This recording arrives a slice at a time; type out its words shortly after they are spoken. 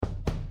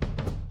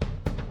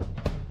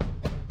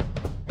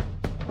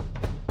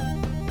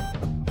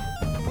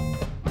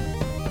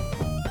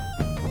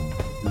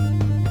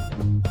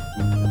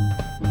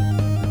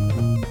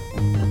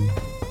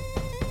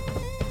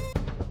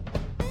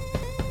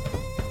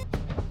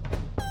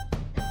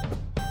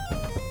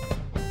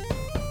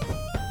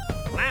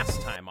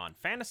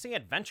fantasy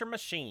adventure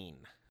machine.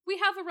 We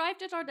have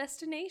arrived at our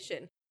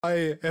destination.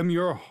 I am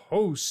your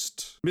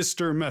host,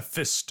 Mr.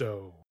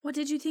 Mephisto. What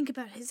did you think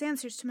about his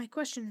answers to my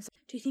questions?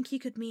 Do you think he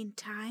could mean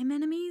time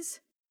enemies?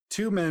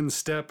 Two men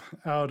step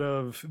out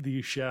of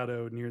the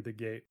shadow near the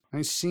gate.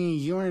 I see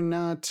you're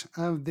not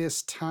of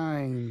this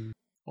time.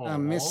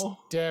 Miss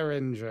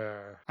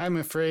Derringer, I'm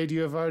afraid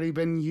you have already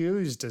been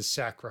used as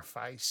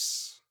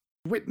sacrifice.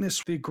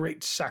 Witness the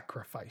great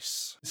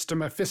sacrifice. Mr.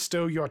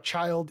 Mephisto, your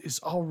child is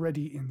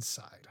already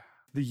inside.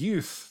 The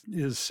youth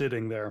is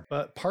sitting there,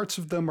 but parts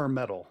of them are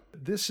metal.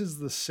 This is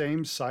the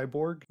same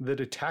cyborg that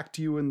attacked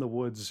you in the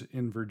woods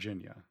in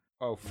Virginia.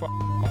 Oh, fuck.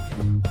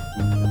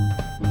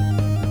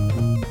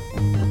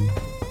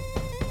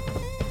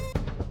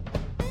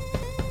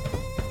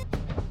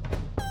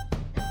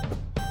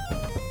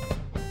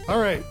 All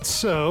right,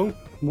 so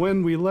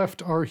when we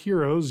left our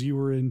heroes, you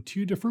were in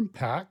two different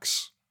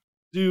packs.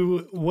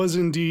 Zoo was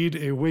indeed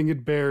a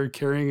winged bear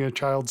carrying a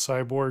child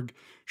cyborg,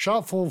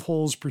 shot full of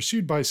holes,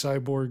 pursued by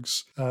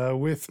cyborgs,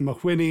 with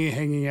Mahwini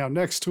hanging out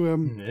next to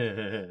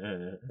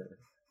him.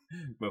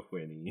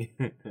 Mahwini.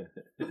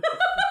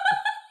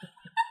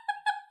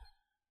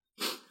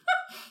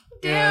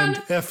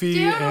 And Effie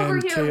Dan over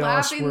and here Chaos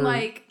laughing were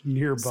like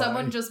nearby.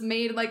 someone just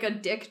made like a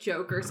dick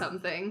joke or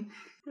something.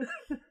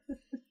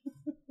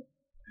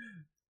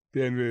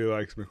 Dan really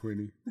likes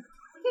McQueenie.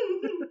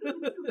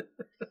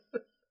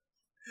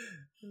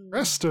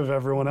 Rest of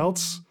everyone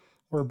else,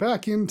 we're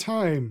back in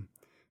time.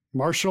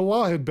 Martial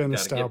law had been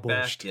Gotta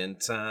established. get back in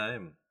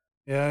time.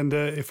 And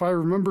if I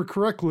remember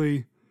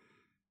correctly,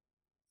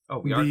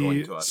 We are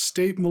going to the us.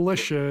 state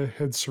militia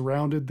had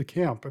surrounded the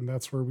camp, and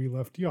that's where we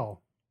left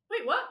y'all.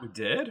 Wait, what? We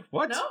did?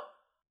 What? No?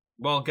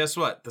 Well, guess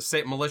what? The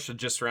state militia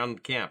just surrounded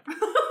the camp.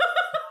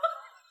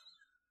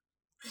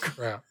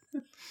 Crap.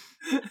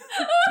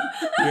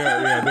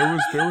 Yeah,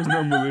 there was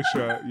no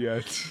militia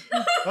yet.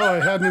 Oh, I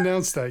hadn't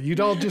announced that. You'd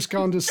all just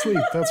gone to sleep.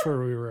 That's where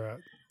we were at.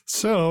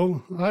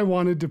 So I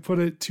wanted to put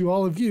it to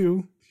all of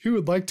you who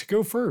would like to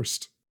go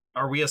first.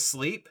 Are we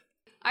asleep?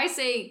 I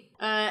say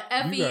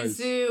Effie, guys.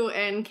 Zoo,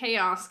 and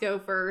Chaos go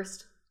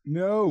first.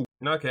 No.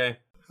 Okay.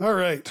 All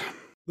right.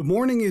 The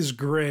morning is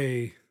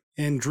gray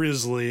and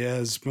drizzly,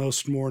 as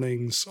most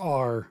mornings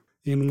are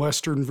in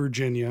Western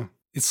Virginia.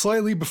 It's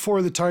slightly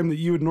before the time that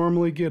you would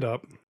normally get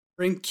up.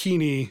 Frank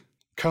Keeney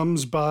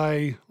comes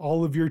by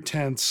all of your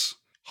tents,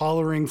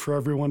 hollering for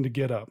everyone to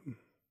get up.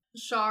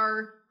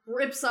 Char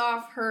rips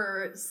off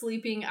her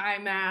sleeping eye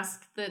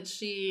mask that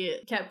she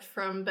kept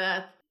from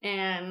Beth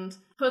and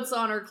puts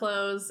on her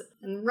clothes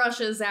and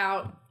rushes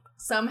out,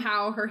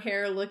 somehow her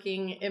hair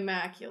looking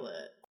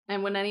immaculate.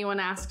 And when anyone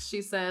asks,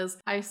 she says,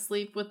 "I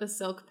sleep with a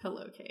silk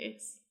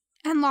pillowcase."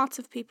 And lots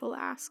of people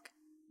ask.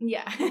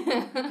 Yeah.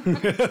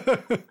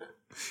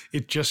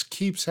 It just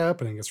keeps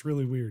happening. It's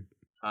really weird.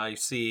 You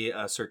see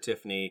Sir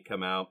Tiffany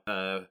come out.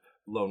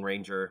 Lone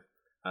Ranger,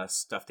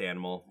 stuffed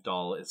animal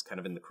doll is kind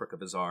of in the crook of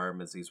his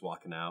arm as he's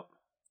walking out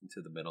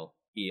into the middle.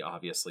 He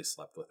obviously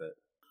slept with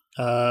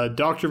it.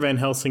 Dr. Van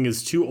Helsing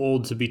is too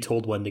old to be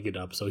told when to get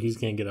up, so he's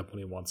going to get up when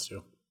he wants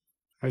to.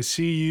 I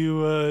see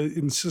you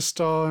insist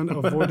on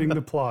avoiding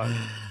the plot.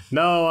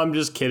 No, I'm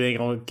just kidding.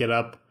 I'll get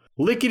up.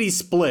 Lickety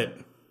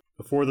split.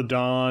 Before the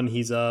dawn,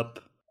 he's up,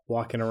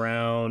 walking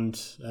around.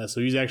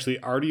 So he's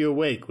actually already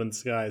awake when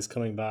this guy is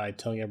coming by,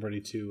 telling everybody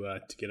to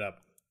get up.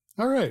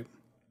 All right.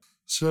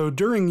 So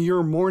during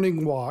your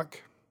morning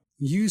walk,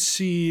 you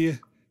see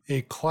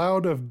a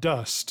cloud of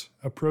dust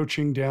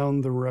approaching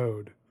down the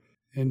road,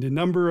 and a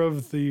number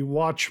of the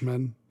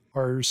watchmen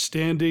are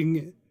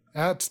standing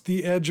at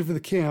the edge of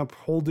the camp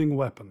holding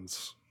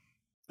weapons.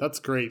 That's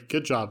great.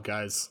 Good job,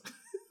 guys.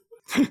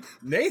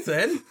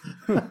 Nathan!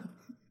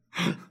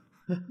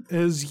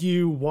 As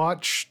you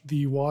watch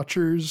the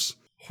watchers,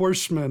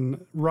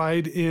 horsemen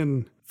ride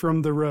in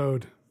from the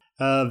road.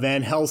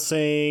 Van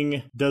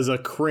Helsing does a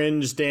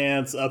cringe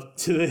dance up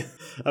to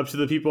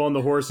the people on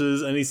the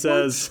horses, and he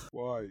says,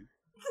 Why?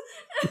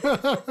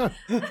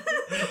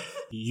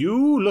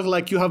 "You look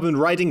like you have been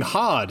riding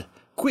hard.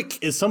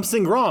 Quick, is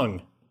something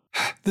wrong?"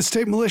 The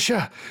state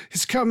militia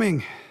is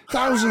coming.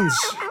 Thousands.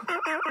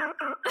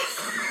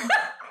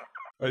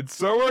 And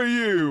so are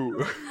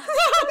you.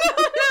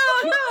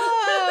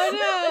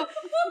 No.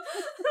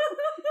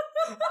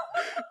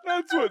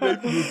 That's what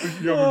Nathan was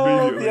thinking of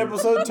immediately. The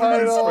episode His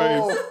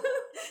title. face.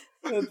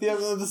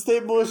 The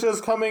state militia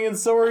is coming, and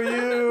so are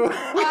you.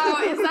 Wow,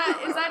 is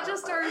that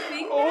just our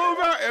thing? All of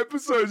our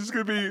episodes is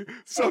going to be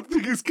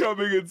something is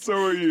coming and so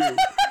are you.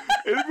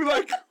 It'll be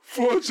like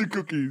fortune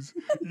cookies.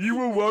 You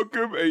will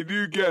welcome a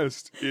new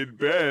guest in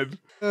bed.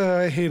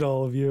 I hate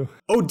all of you.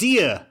 Oh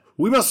dear,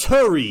 we must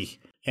hurry.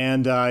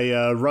 And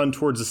I run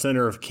towards the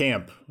center of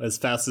camp as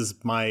fast as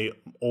my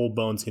old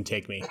bones can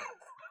take me.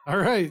 All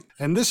right.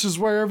 And this is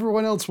where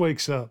everyone else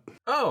wakes up.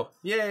 Oh,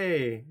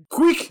 yay!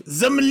 Quick,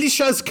 the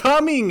militia is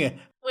coming!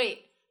 Wait,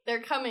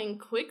 they're coming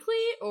quickly,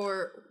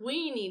 or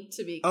we need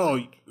to be Oh,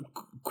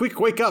 quick,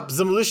 wake up,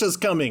 the militia is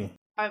coming.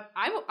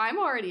 I'm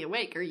already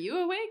awake. Are you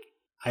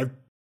awake?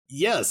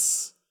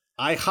 Yes,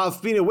 I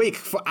have been awake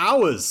for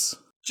hours.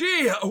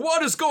 Gee,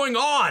 what is going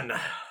on?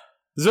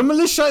 The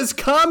militia is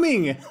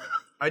coming!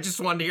 I just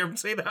wanted to hear him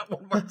say that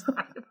one more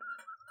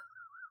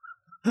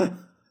time.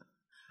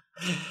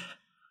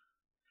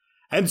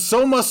 And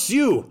so must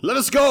you. Let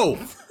us go.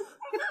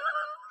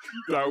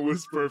 That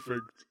was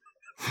perfect.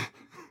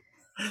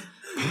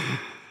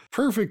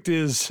 Perfect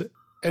is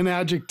an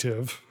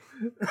adjective.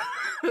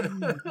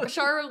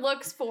 Shar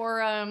looks for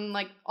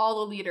like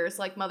all the leaders,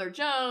 like Mother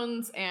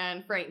Jones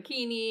and Frank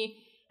Keeney,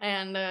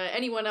 and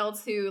anyone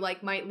else who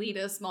like might lead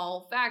a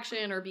small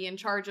faction or be in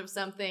charge of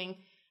something,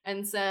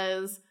 and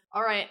says,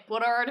 "All right,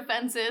 what are our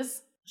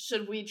defenses?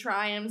 Should we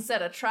try and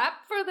set a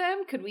trap for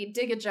them? Could we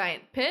dig a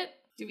giant pit?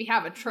 Do we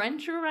have a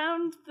trench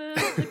around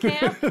the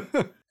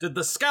camp?" Did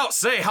the scouts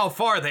say how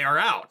far they are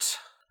out?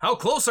 How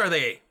close are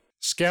they?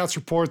 Scouts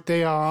report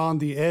they are on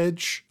the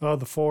edge of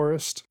the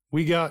forest.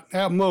 We got,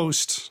 at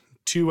most,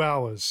 2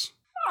 hours.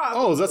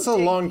 Oh, that's a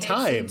Dig long pits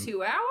time. in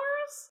 2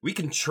 hours? We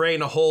can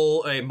train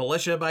a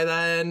militia by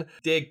then,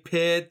 dig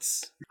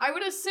pits. I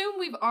would assume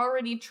we've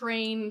already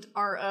trained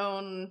our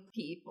own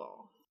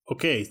people.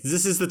 Okay,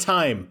 this is the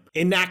time.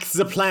 Enact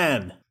the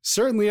plan.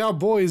 Certainly our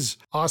boys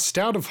are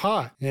stout of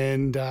heart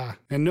and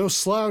no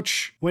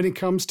slouch when it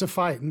comes to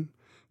fighting.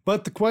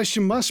 But the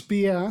question must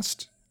be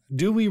asked,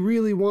 do we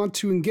really want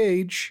to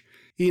engage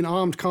in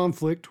armed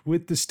conflict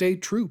with the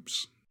state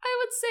troops? I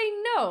would say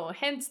no,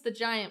 hence the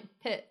giant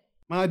pit.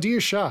 My dear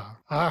Shah,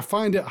 I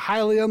find it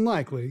highly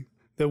unlikely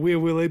that we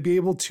will be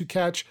able to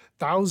catch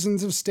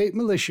thousands of state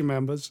militia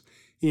members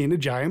in a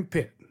giant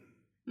pit.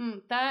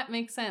 That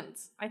makes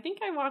sense. I think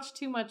I watched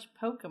too much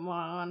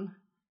Pokemon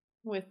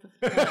with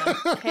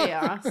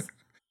chaos.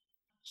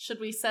 Should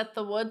we set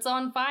the woods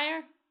on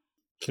fire?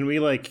 Can we,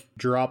 like,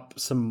 drop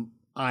some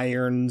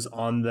irons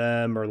on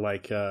them or,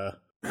 like,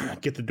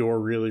 get the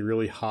door really,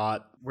 really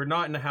hot? We're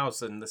not in a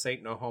house and this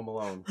ain't no Home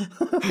Alone.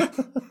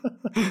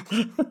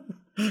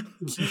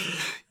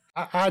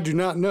 I do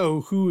not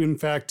know who, in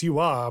fact, you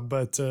are,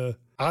 but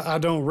I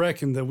don't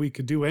reckon that we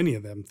could do any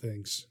of them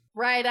things.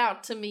 Ride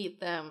out to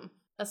meet them.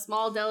 A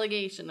small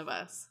delegation of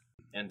us.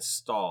 And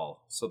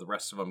stall so the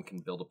rest of them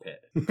can build a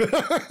pit.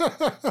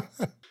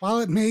 While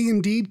it may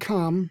indeed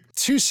come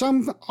to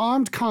some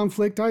armed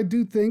conflict, I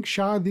do think,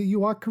 Shah, that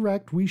you are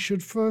correct. We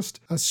should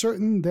first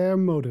ascertain their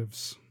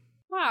motives.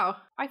 Wow,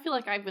 I feel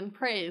like I've been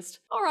praised.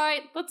 All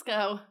right, let's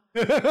go.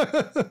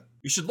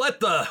 You should let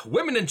the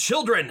women and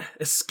children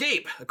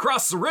escape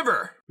across the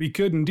river. We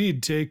could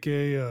indeed take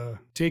a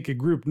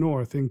group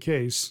north in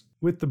case.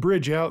 With the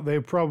bridge out, they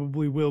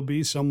probably will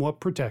be somewhat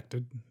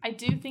protected. I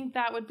do think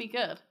that would be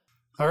good.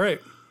 All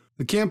right.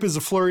 The camp is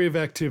a flurry of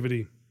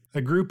activity.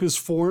 A group is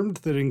formed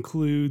that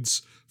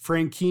includes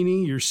Frank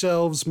Keeney,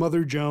 yourselves,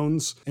 Mother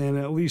Jones, and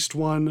at least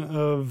one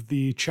of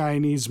the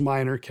Chinese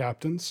minor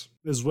captains,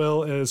 as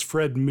well as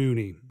Fred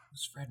Mooney.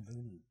 Who's Fred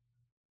Mooney?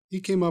 He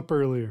came up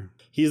earlier.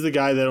 He's the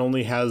guy that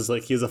only has,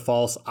 like, he has a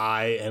false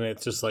eye and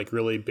it's just, like,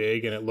 really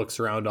big and it looks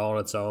around all on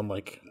its own,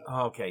 like...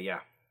 Oh, okay,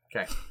 yeah.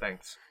 Okay,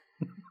 thanks.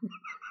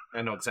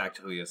 I know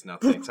exactly who he is now,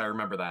 thanks. I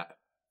remember that.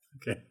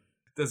 Okay.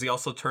 Does he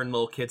also turn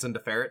little kids into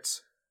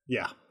ferrets?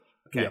 Yeah.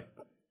 Okay. Yep.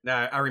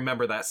 Now I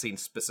remember that scene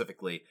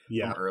specifically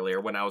from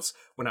earlier when I was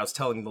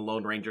telling the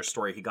Lone Ranger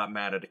story. He got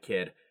mad at a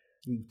kid.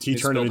 He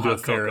turned him into a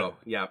ferret. Cocoa.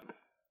 Yeah.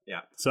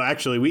 So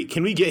actually,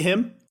 can we get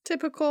him?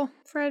 Typical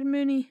Fred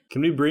Mooney.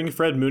 Can we bring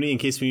Fred Mooney in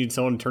case we need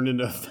someone turned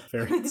into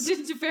ferrets?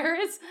 Into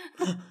ferrets?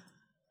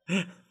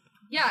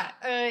 Yeah,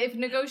 if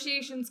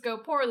negotiations go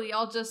poorly,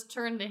 I'll just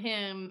turn to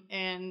him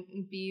and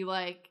be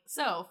like,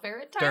 "So,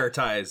 ferret time?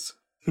 Ferretize.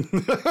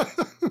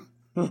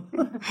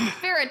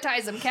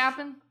 Ferretize him,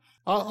 Captain."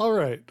 All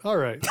right. The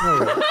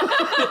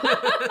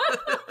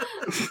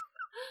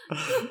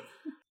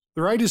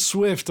ride is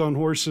swift on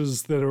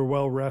horses that are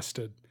well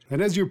rested. And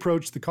as you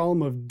approach, the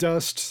column of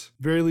dust,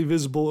 barely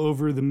visible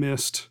over the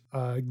mist,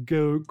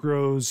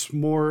 grows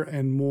more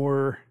and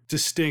more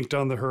distinct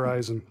on the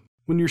horizon.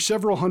 When you're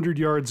several hundred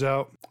yards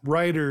out,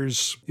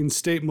 riders in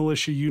state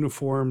militia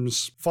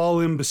uniforms fall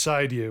in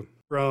beside you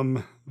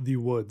from the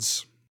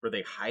woods. Were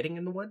they hiding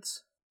in the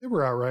woods? They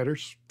were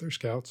outriders. They're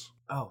scouts.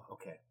 Oh,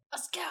 okay. A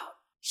scout.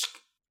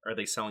 Are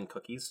they selling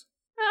cookies?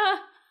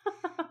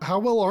 How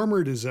well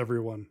armored is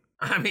everyone?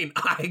 I mean,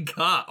 I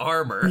got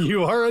armor.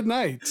 You are a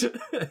knight.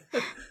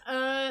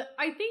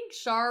 I think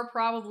Shar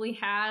probably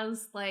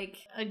has like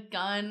a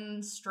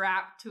gun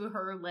strapped to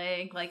her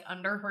leg, like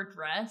under her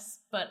dress,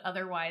 but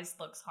otherwise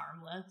looks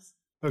harmless.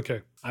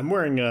 Okay. I'm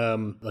wearing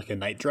like a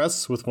night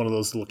dress with one of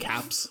those little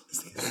caps.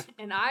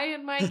 And I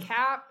in my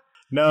cap.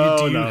 No,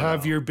 Do you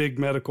have your big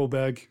medical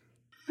bag?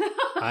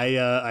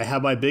 I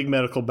have my big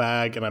medical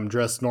bag and I'm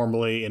dressed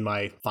normally in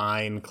my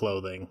fine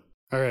clothing.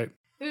 All right.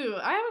 Ooh,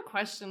 I have a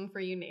question for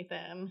you,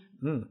 Nathan.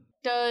 Mm.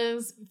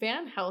 Does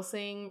Van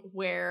Helsing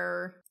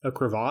wear A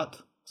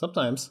cravat?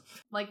 Sometimes.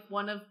 like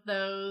one of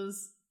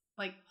those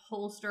like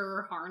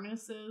holster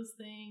harnesses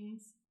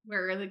things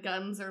where the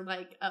guns are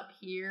like up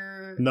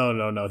here?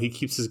 No. He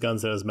keeps his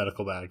guns in his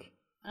medical bag.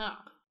 Oh,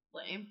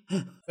 lame.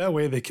 That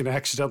way they can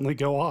accidentally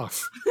go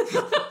off.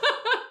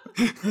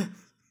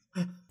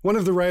 One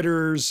of the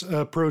riders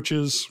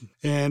approaches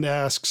and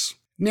asks,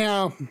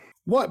 "Now,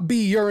 what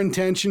be your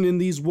intention in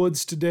these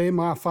woods today,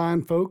 my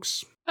fine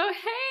folks?" Oh,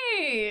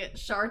 hey!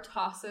 Shar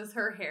tosses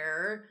her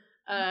hair,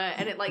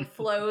 and it like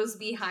flows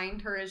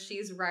behind her as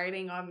she's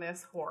riding on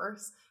this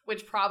horse,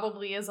 which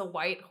probably is a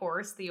white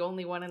horse, the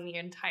only one in the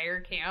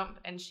entire camp,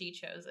 and she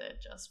chose it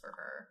just for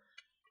her.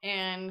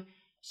 And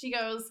she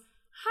goes,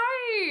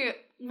 "Hi,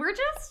 we're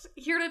just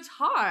here to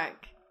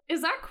talk.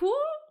 Is that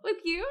cool with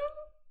you?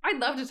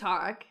 I'd love to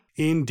talk."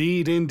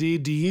 Indeed,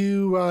 indeed. Do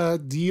you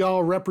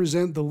all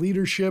represent the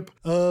leadership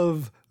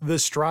of the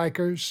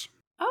Strikers?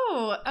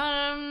 Oh,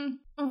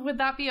 would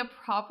that be a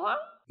problem?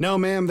 No,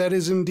 ma'am, that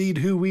is indeed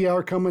who we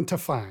are coming to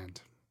find.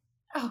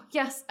 Oh,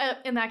 yes.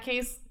 In that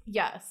case,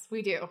 yes,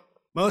 we do.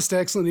 Most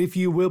excellent. If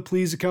you will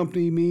please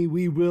accompany me,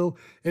 we will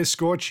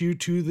escort you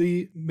to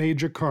the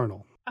Major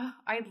Colonel. Oh,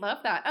 I'd love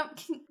that.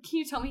 Can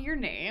you tell me your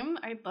name?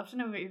 I'd love to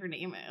know what your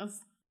name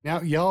is. Now,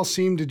 y'all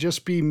seem to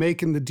just be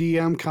making the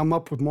DM come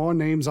up with more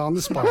names on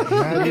the spot.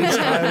 That is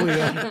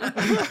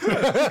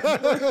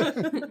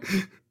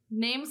highly...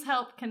 Names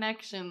help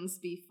connections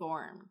be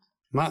formed.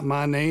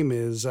 My name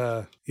is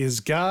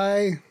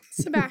Guy.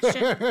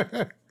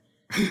 Sebastian.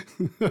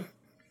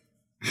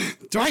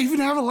 Do I even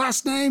have a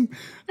last name?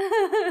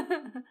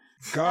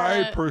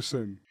 Guy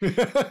person.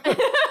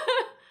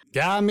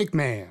 Guy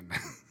McMahon.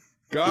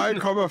 Guy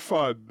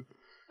fun.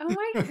 Oh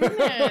my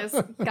goodness.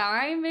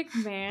 Guy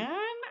McMahon?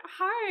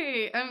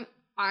 Hi,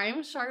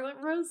 I'm Charlotte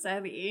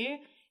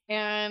Rossetti,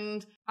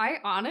 and I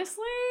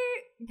honestly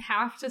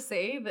have to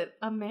say that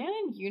a man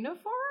in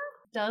uniform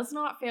does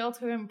not fail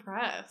to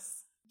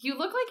impress. You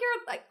look like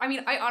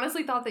I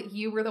honestly thought that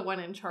you were the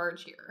one in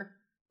charge here.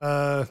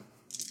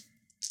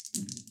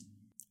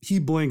 He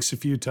blinks a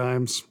few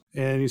times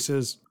and he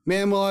says,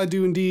 "Ma'am, well, I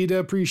do indeed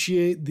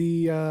appreciate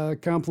the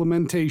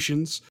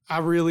complimentations. I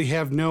really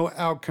have no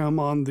outcome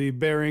on the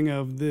bearing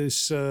of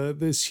this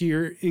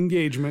here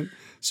engagement,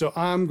 so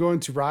I'm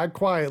going to ride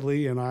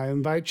quietly, and I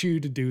invite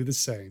you to do the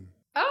same."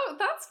 Oh,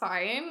 that's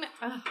fine.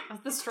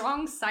 The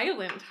strong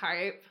silent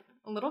type.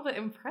 A little bit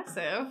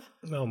impressive.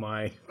 Oh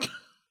my.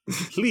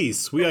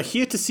 Please, we are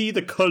here to see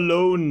the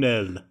colonel.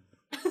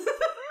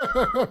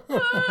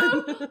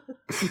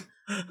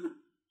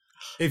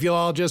 If you'll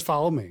all just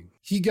follow me.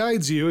 He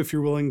guides you, if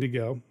you're willing to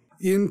go,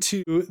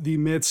 into the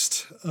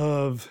midst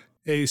of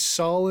a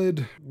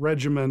solid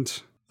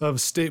regiment of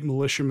state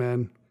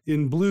militiamen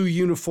in blue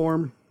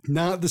uniform,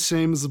 not the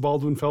same as the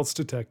Baldwin Felts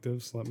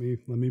detectives. Let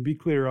me be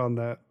clear on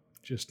that,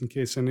 just in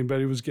case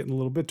anybody was getting a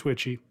little bit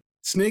twitchy.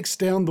 Snakes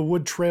down the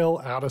wood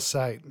trail out of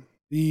sight.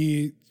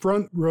 The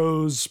front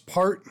rows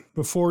part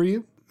before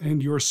you,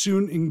 and you're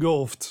soon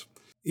engulfed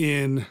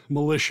in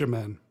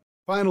militiamen.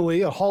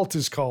 Finally, a halt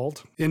is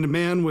called, and a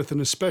man with an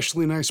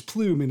especially nice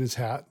plume in his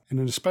hat and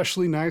an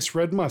especially nice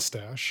red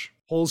mustache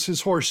pulls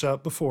his horse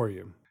up before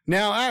you.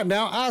 Now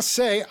I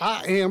say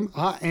I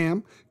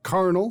am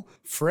Colonel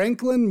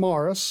Franklin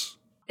Morris.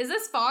 Is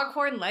this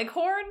Foghorn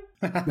Leghorn?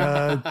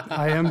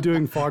 I am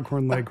doing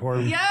Foghorn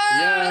Leghorn.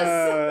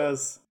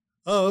 Yes!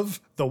 Of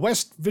the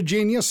West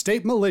Virginia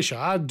State Militia,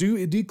 I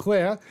do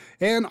declare,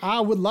 and I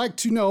would like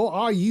to know,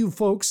 are you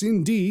folks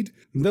indeed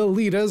the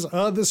leaders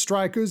of the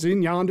Strikers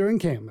in yonder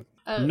encampment?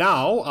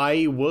 Now,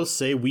 I will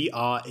say we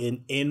are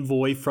an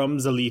envoy from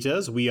the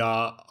leaders. We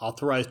are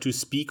authorized to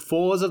speak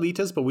for the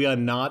leaders, but we are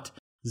not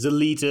the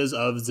leaders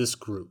of this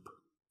group.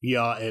 We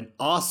are an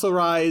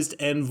authorized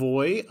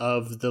envoy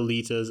of the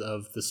leaders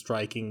of the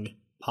striking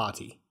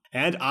party.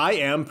 And I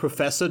am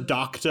Professor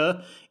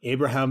Dr.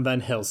 Abraham Van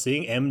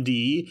Helsing,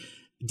 MD,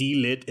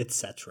 D.Lit,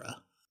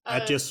 etc.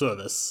 At your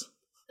service.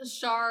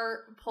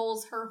 Shar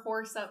pulls her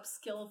horse up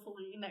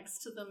skillfully next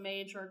to the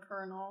Major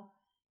Colonel,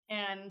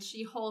 and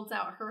she holds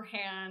out her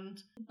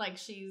hand like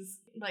she's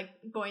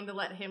going to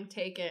let him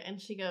take it,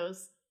 and she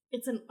goes,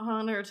 "It's an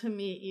honor to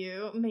meet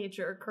you,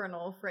 Major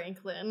Colonel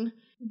Franklin.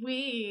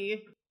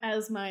 We,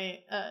 as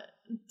my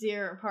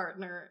dear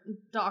partner,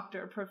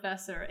 Dr.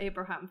 Professor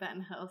Abraham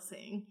Van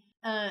Helsing,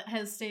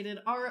 has stated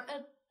are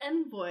an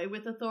envoy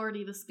with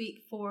authority to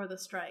speak for the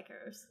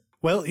Strikers."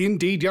 Well,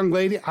 indeed, young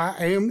lady,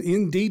 I am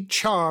indeed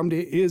charmed.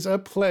 It is a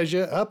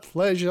pleasure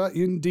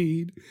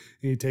indeed.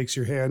 And he takes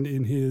your hand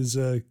in his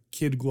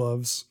kid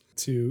gloves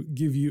to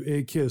give you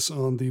a kiss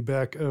on the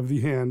back of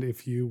the hand,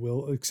 if you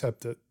will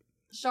accept it.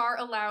 Shar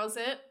allows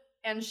it,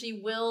 and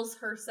she wills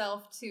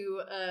herself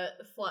to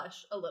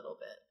flush a little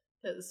bit,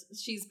 because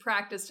she's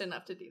practiced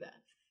enough to do that.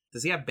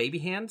 Does he have baby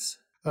hands?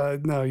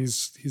 No,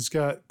 he's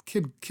got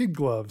kid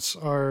gloves.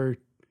 Kid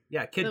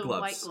The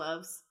gloves. white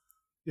gloves.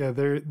 Yeah,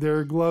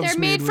 they're gloves. They're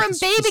made from with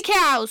baby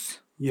cows.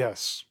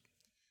 Yes,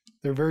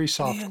 they're very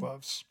soft Man.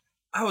 gloves.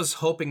 I was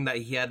hoping that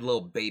he had little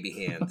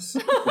baby hands.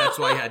 That's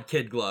why he had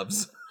kid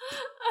gloves.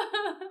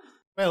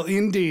 Well,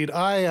 indeed,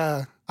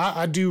 I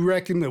do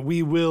reckon that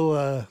we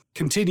will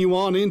continue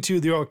on into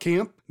your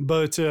camp,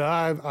 but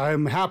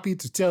I'm happy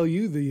to tell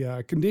you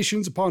the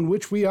conditions upon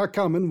which we are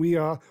coming. We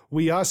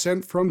are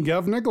sent from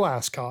Governor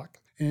Glasscock,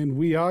 and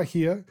we are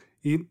here.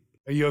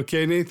 Are you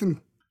okay, Nathan?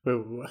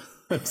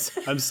 Wait,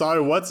 I'm sorry,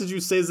 what did you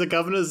say the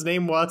governor's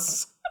name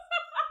was?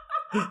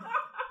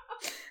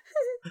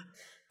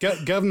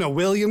 Governor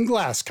William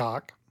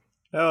Glasscock.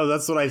 Oh,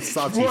 that's what I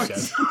thought you What?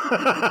 said.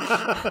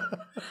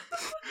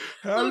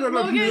 How did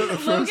I do that the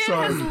first Logan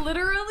has time?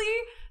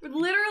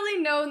 literally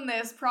known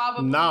this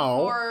probably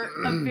No. for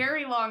a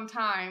very long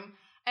time.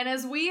 And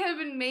as we have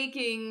been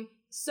making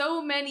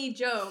so many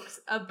jokes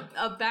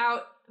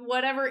about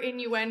whatever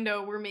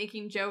innuendo we're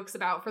making jokes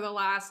about for the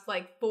last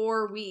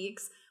 4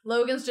 weeks,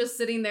 Logan's just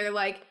sitting there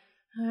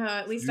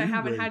at least I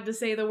haven't had to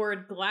say the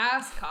word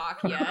glasscock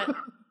yet.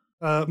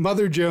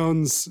 Mother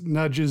Jones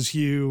nudges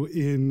you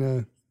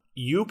in.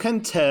 You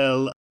can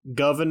tell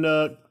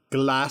Governor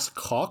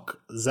Glasscock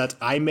that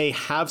I may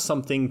have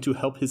something to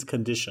help his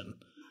condition.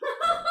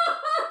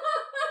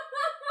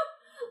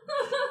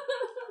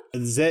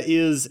 There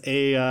is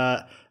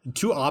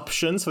two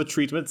options for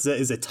treatment. There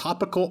is a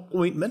topical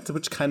ointment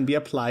which can be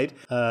applied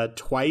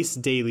twice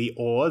daily,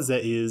 or there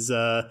is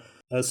a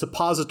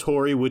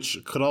suppository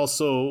which could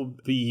also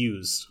be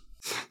used.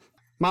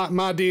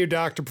 My dear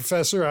Dr.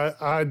 Professor,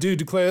 I do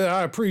declare that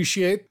I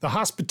appreciate the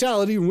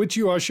hospitality in which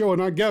you are showing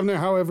our governor.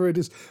 However, it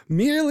is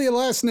merely a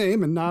last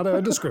name and not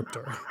a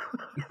descriptor.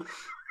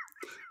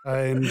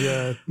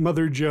 And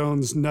Mother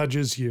Jones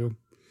nudges you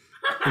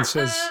and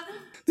says,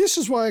 "This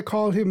is why I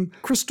call him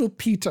Crystal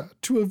Peter,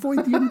 to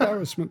avoid the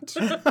embarrassment."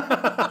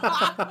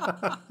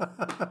 That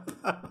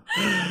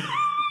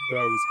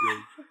was good.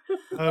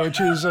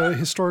 Which is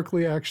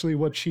historically actually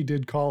what she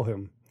did call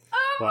him.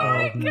 Oh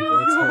my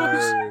That's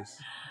hilarious.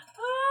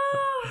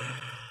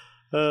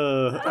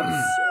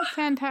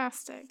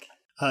 Fantastic.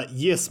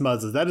 Yes,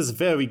 Mother, that is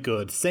very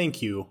good.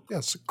 Thank you.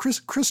 Yes,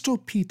 Crystal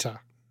Peter.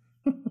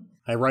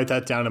 I write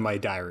that down in my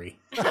diary.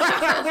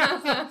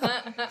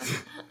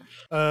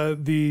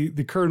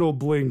 The colonel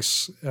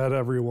blinks at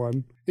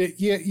everyone.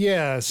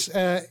 Yes.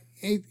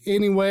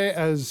 Anyway,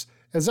 as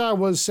I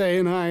was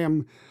saying, I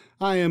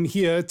am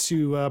here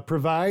to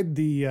provide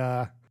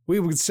the we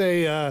would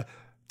say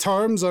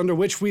terms under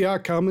which we are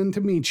coming to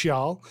meet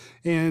y'all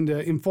and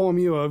inform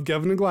you of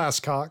Governor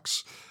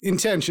Glasscock's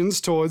intentions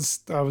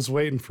towards. I was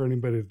waiting for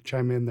anybody to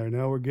chime in there.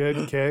 No, we're good.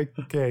 Okay,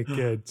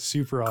 good.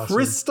 Super awesome.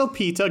 Crystal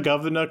Peter,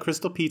 Governor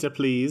Crystal Peter,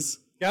 please.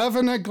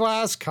 Governor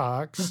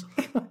Glasscock's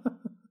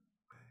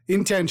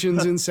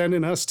intentions in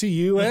sending us to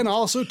you and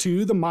also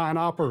to the mine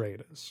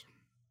operators.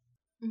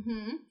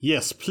 Mm-hmm.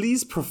 Yes,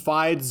 please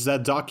provide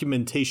that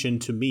documentation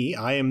to me.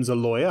 I am the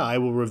lawyer. I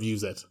will review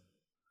that.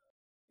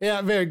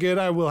 Yeah, very good.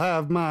 I will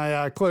have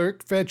my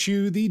clerk fetch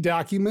you the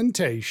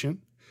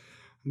documentation.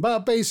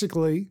 But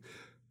basically,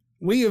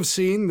 we have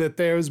seen that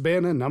there's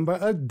been a number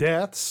of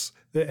deaths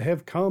that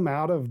have come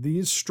out of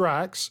these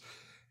strikes,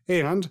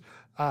 and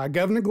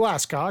Governor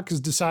Glasscock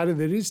has decided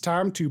that it's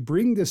time to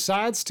bring the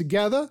sides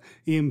together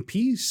in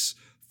peace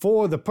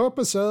for the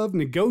purpose of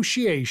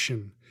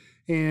negotiation.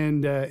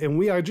 And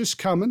we are just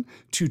coming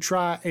to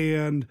try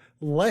and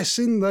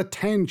lessen the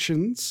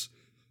tensions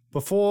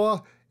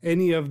before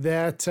any of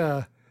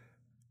that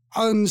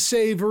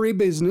unsavory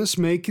business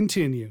may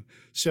continue.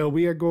 So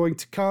we are going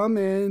to come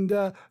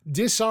and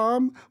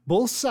disarm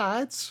both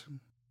sides,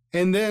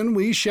 and then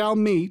we shall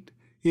meet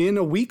in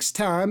a week's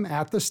time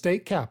at the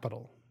state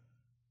capitol.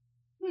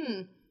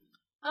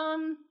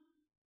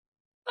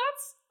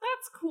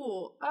 That's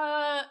cool.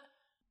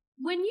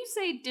 When you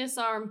say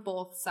disarm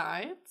both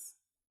sides,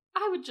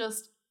 I would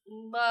just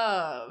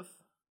love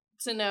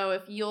to know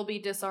if you'll be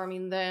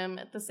disarming them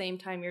at the same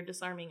time you're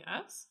disarming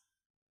us.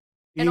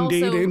 And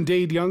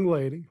Indeed, young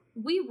lady.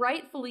 We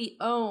rightfully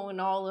own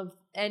all of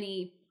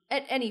any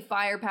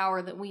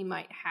firepower that we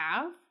might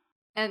have,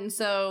 and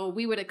so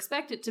we would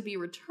expect it to be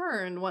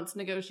returned once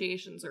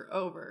negotiations are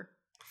over.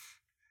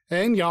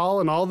 And y'all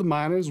and all the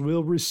miners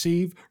will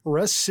receive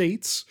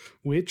receipts,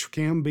 which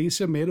can be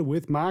submitted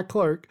with my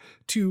clerk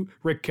to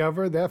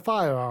recover their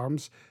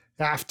firearms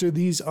after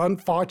these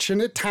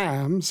unfortunate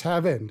times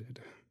have ended.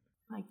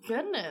 My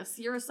goodness,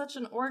 you're such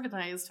an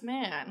organized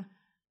man.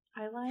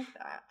 I like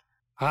that.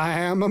 I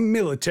am a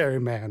military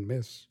man,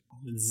 miss.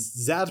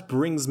 That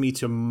brings me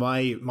to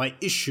my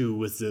issue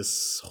with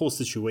this whole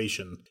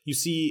situation. You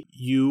see,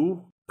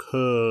 you,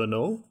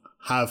 Colonel,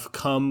 have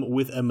come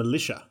with a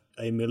militia.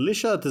 A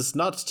militia does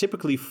not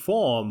typically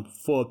form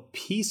for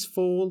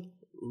peaceful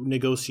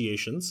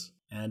negotiations.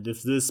 And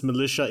if this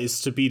militia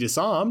is to be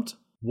disarmed,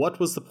 what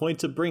was the point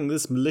to bring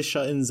this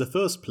militia in the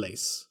first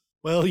place?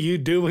 Well, you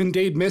do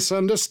indeed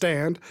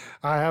misunderstand.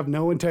 I have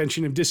no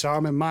intention of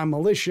disarming my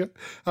militia.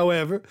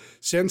 However,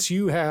 since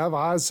you have,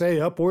 I'd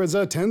say, upwards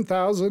of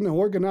 10,000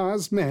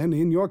 organized men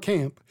in your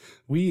camp,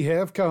 we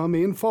have come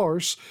in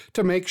force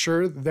to make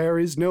sure that there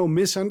is no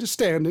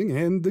misunderstanding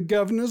and the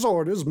governor's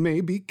orders may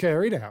be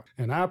carried out.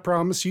 And I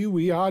promise you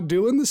we are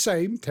doing the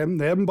same to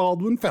them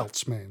Baldwin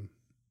Felts men.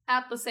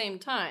 At the same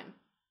time.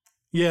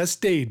 Yes,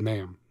 indeed,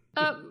 ma'am.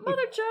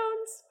 Mother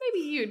Jones,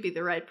 maybe you'd be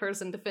the right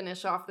person to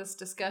finish off this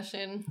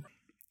discussion.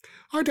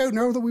 I don't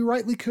know that we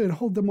rightly could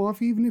hold them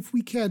off even if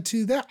we cared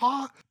to. There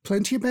are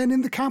plenty of men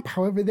in the camp,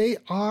 however, they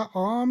are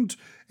armed,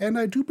 and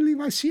I do believe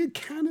I see a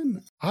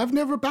cannon. I've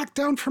never backed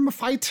down from a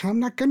fight. I'm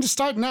not going to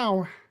start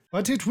now.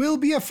 But it will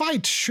be a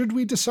fight, should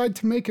we decide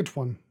to make it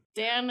one.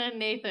 Dan and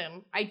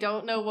Nathan, I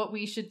don't know what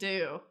we should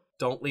do.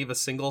 Don't leave a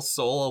single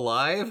soul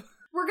alive?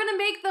 We're gonna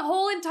make the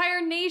whole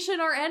entire nation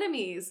our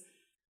enemies.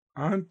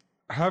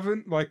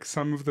 Haven't, like,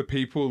 some of the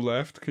people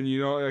left? Can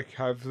you not, like,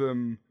 have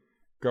them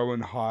go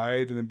and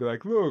hide and then be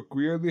like, look,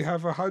 we only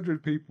have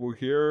 100 people,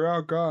 here are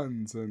our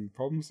guns, and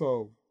problem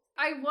solved?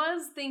 I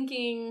was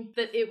thinking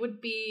that it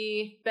would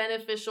be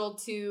beneficial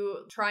to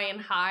try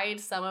and hide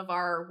some of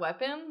our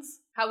weapons.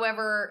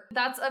 However,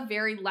 that's a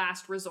very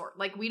last resort.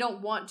 Like, we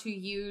don't want to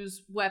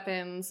use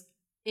weapons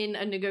in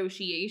a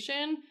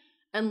negotiation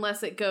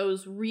unless it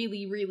goes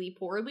really, really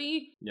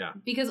poorly. Yeah.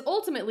 Because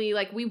ultimately,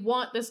 like, we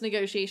want this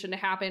negotiation to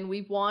happen.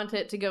 We want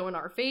it to go in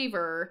our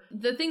favor.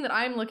 The thing that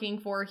I'm looking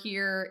for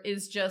here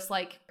is just,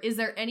 like, is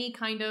there any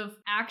kind of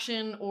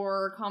action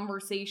or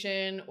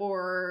conversation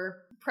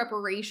or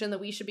preparation that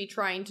we should be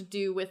trying to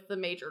do with the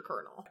Major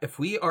Colonel? If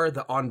we are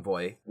the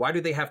envoy, why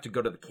do they have to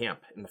go to the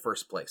camp in the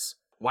first place?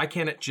 Why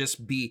can't it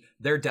just be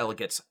their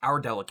delegates, our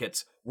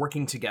delegates,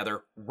 working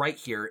together right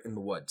here in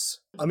the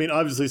woods? I mean,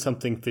 obviously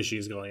something fishy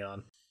is going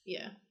on.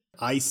 Yeah.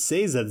 I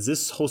say that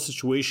this whole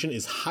situation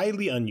is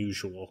highly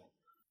unusual.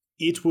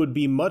 It would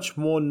be much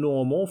more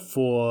normal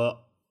for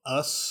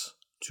us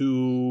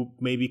to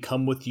maybe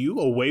come with you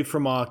away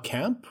from our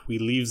camp. We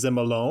leave them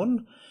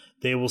alone.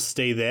 They will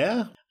stay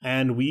there,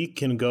 and we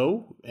can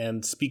go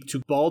and speak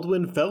to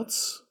Baldwin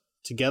Feltz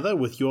together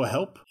with your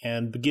help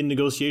and begin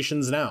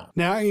negotiations now.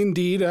 Now,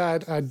 indeed,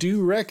 I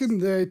do reckon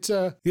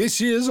that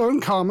this is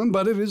uncommon,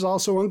 but it is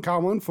also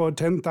uncommon for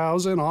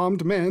 10,000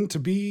 armed men to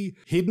be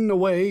hidden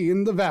away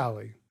in the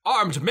valley.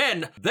 Armed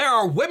men? There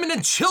are women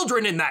and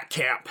children in that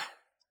camp!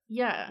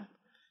 Yeah.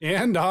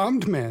 And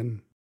armed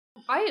men.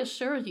 I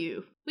assure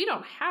you, we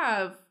don't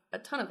have a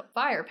ton of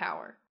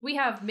firepower. We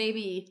have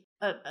maybe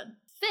a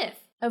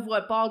fifth of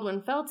what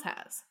Baldwin Feltz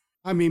has.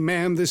 I mean,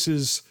 ma'am, this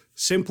is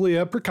simply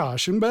a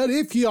precaution, but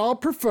if y'all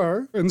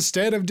prefer,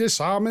 instead of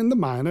disarming the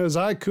miners,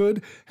 I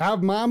could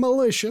have my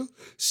militia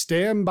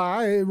stand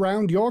by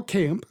around your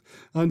camp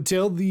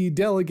until the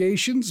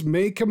delegations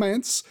may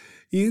commence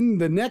in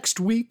the next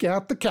week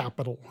at the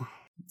capital.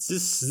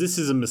 This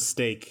is a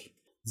mistake.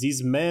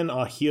 These men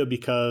are here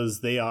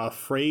because they are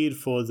afraid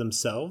for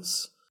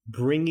themselves.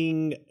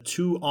 Bringing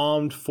two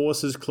armed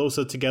forces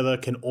closer together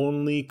can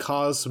only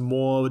cause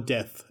more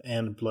death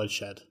and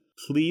bloodshed.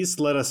 Please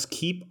let us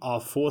keep our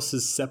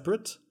forces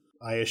separate.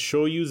 I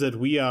assure you that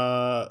we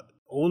are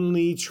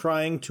only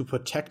trying to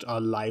protect our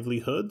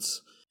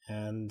livelihoods,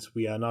 and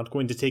we are not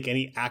going to take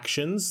any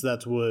actions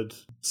that would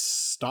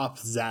stop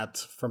that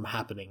from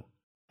happening.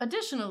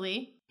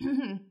 Additionally,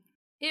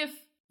 if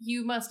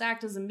you must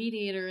act as a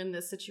mediator in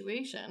this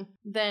situation,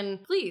 then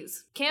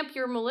please camp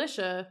your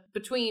militia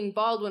between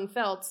Baldwin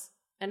Feltz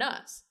and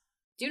us.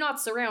 Do not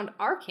surround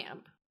our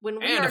camp when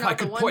we And are if not I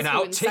could the ones point who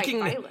out, incite taking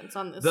violence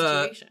on this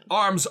the situation.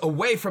 arms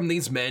away from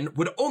these men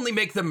would only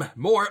make them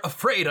more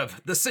afraid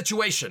of the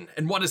situation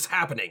and what is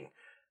happening.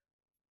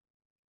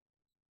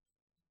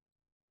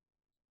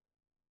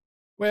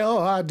 Well,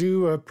 I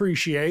do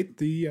appreciate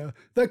the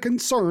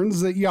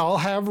concerns that y'all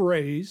have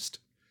raised.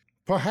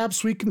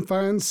 Perhaps we can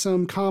find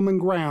some common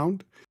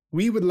ground.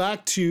 We would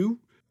like to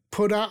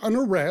put out an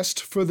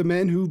arrest for the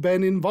men who've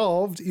been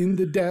involved in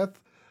the death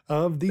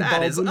of the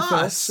That is Baldwin us.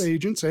 Feltz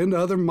agents and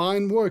other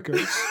mine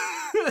workers.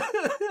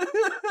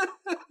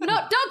 No,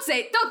 don't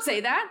say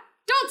that.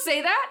 Don't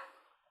say that.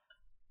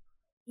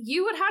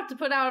 You would have to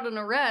put out an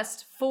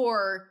arrest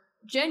for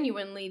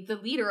genuinely the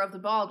leader of the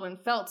Baldwin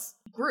Feltz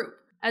group,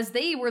 as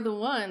they were the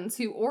ones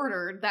who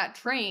ordered that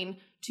train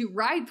to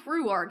ride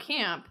through our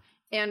camp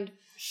and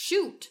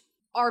shoot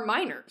our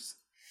miners.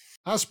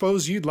 I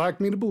suppose you'd like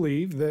me to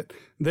believe that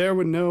there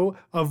were no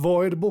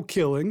avoidable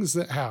killings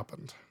that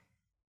happened.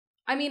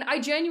 I mean, I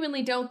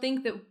genuinely don't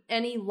think that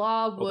any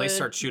law would Well, they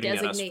start shooting at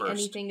us designate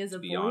first, anything as to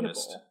be avoidable.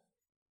 honest.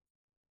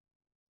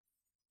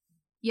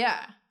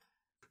 Yeah.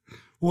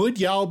 Would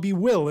y'all be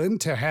willing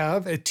to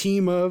have a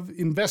team of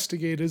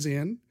investigators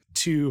in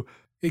to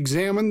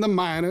examine the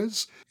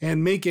miners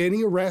and make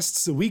any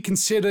arrests that we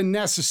consider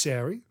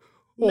necessary?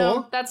 No,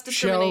 Or that's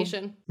shall-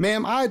 discrimination.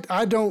 Ma'am,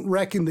 I don't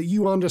reckon that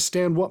you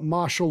understand what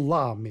martial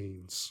law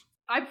means.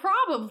 I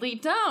probably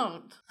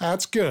don't.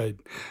 That's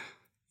good.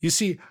 You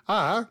see,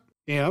 I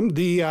am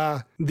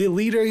the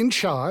leader in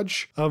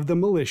charge of the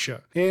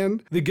militia,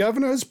 and the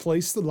governor has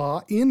placed the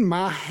law in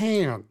my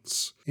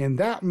hands. And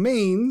that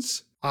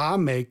means I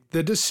make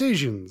the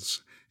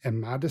decisions. And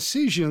my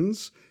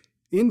decisions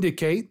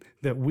indicate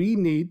that we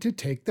need to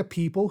take the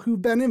people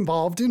who've been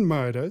involved in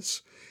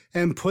murders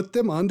and put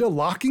them under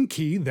lock and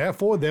key,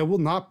 therefore there will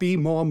not be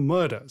more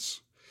murders.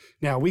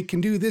 Now, we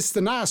can do this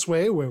the nice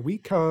way, where we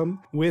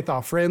come with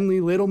our friendly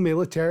little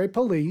military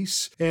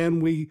police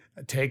and we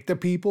take the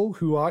people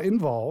who are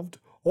involved,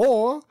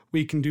 or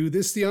we can do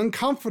this the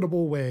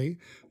uncomfortable way,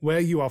 where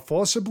you are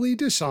forcibly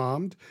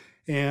disarmed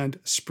and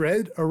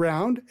spread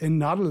around and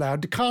not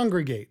allowed to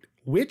congregate.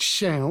 Which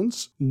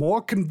sounds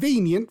more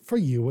convenient for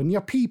you and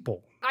your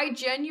people? I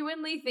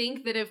genuinely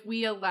think that if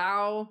we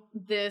allow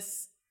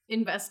this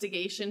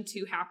investigation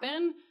to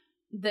happen,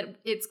 that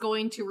it's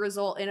going to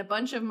result in a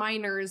bunch of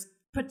miners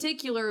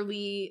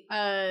particularly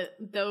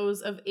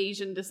those of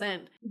Asian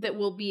descent that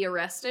will be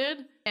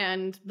arrested,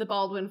 and the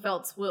Baldwin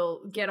Felts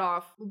will get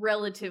off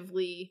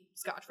relatively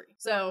scot-free.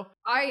 So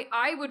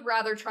I would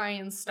rather try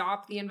and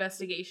stop the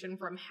investigation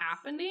from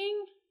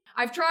happening.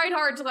 I've tried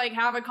hard to like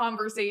have a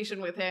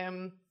conversation with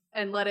him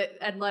and let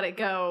it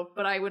go,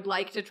 but I would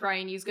like to try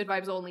and use good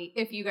vibes only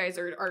if you guys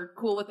are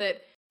cool with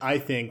it. I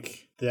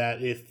think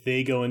that if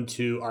they go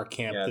into our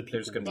camp, the people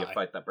there's going to be a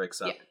fight that breaks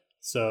up. Yeah.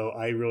 So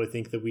I really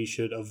think that we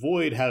should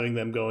avoid having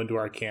them go into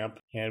our camp,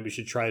 and we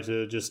should try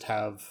to just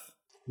have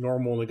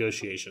normal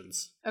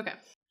negotiations. Okay.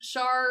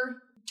 Shar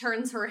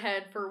turns her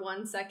head for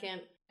 1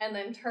 second and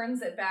then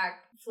turns it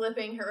back,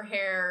 flipping her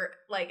hair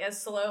like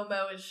as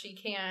slow-mo as she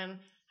can,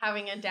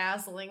 having a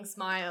dazzling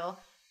smile.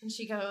 And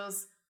she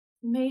goes,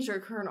 Major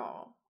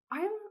Colonel, I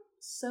am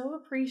so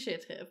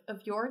appreciative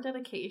of your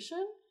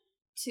dedication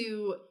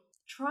to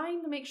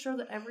trying to make sure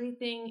that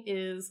everything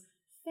is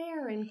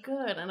fair and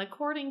good and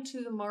according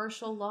to the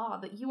martial law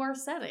that you are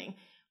setting.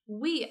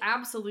 We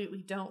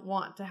absolutely don't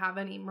want to have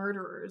any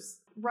murderers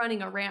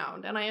running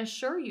around, and I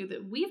assure you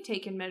that we've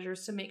taken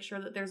measures to make sure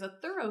that there's a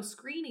thorough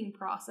screening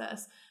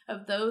process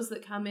of those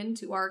that come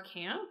into our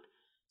camp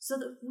so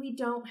that we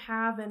don't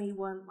have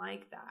anyone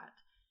like that.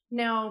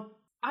 Now,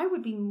 I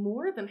would be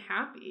more than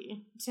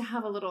happy to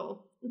have a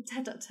little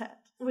tete-a-tete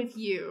with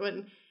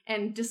you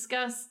and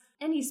discuss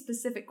any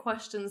specific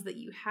questions that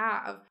you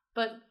have,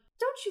 but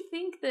don't you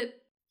think that,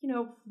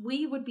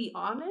 we would be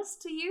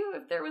honest to you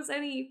if there was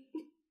any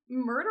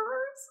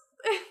murderers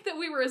that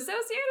we were associated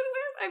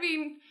with? I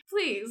mean,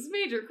 please,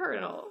 Major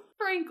Colonel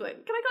Franklin,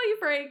 can I call you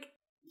Frank?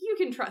 You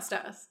can trust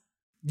us.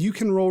 You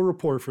can roll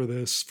report for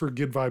this for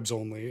good vibes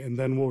only, and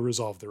then we'll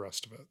resolve the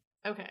rest of it.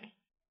 Okay.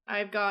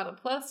 I've got a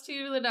 +2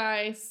 to the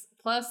dice,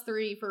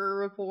 +3 for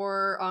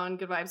rapport on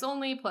good vibes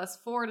only,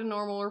 +4 to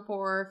normal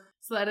rapport.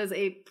 So that is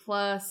a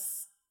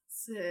 +6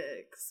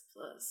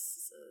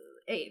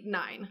 +8,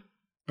 9.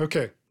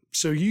 Okay,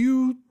 so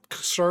you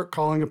start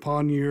calling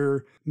upon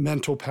your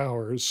mental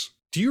powers.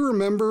 Do you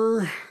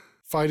remember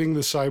fighting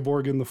the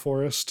cyborg in the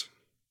forest?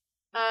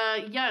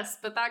 Yes,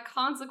 but that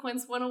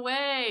consequence went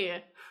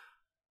away.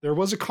 There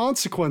was a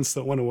consequence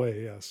that went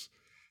away, yes.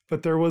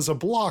 But there was a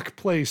block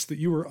placed that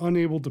you were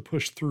unable to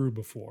push through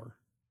before.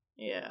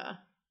 Yeah.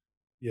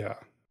 Yeah.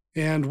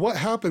 And what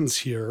happens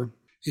here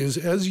is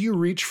as you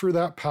reach for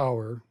that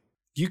power,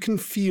 you can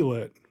feel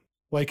it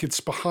like it's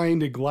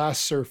behind a glass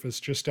surface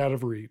just out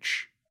of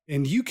reach.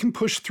 And you can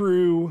push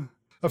through.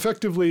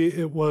 Effectively,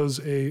 it was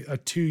a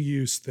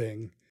two-use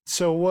thing.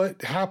 So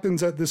what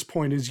happens at this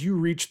point is you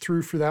reach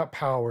through for that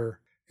power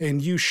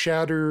and you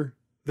shatter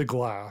the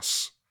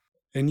glass.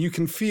 And you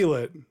can feel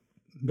it,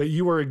 but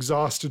you are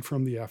exhausted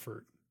from the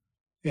effort.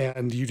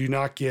 And you do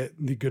not get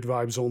the good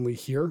vibes only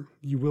here.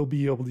 You will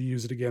be able to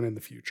use it again in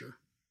the future.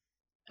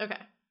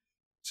 Okay.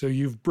 So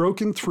you've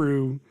broken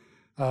through,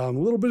 a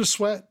little bit of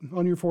sweat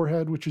on your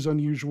forehead, which is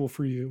unusual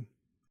for you.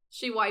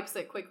 She wipes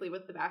it quickly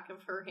with the back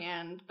of her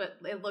hand, but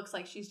it looks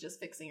like she's just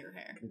fixing her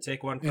hair. Can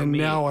take one from And me.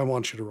 now I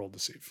want you to roll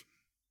deceive.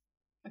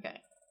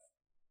 Okay.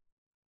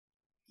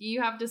 Do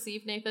you have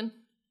deceive, Nathan?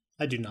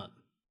 I do not.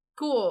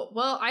 Cool.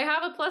 Well, I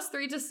have a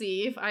 +3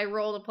 deceive. I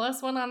rolled a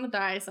 +1 on the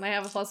dice, and I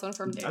have a +1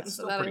 from Dan, That's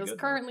so still that pretty is good,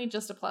 currently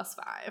just a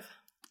 +5.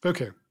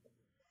 Okay.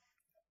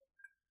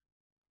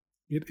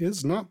 It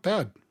is not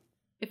bad.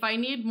 If I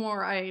need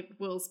more, I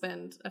will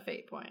spend a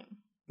fate point.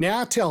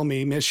 Now tell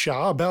me, Miss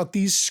Shaw, about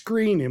these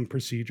screening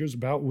procedures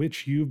about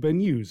which you've been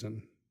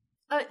using.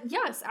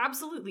 Yes,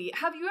 absolutely.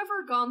 Have you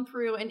ever gone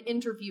through an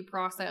interview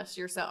process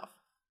yourself?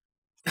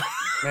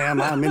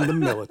 Ma'am, I'm in the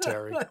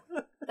military.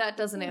 That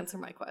doesn't answer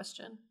my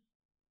question.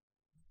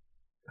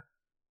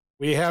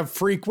 We have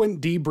frequent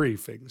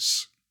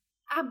debriefings.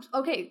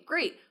 Okay,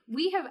 great.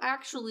 We have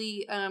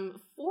actually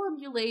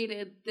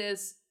formulated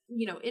this,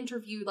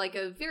 interview like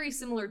a very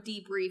similar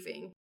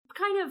debriefing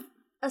kind of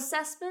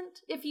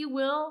assessment, if you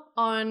will,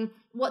 on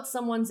what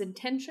someone's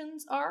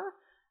intentions are.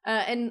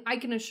 And I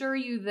can assure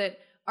you that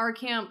our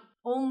camp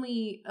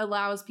only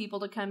allows people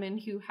to come in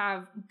who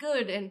have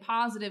good and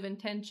positive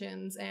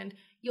intentions, and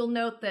you'll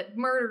note that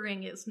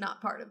murdering is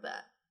not part of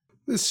that.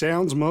 This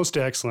sounds most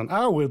excellent.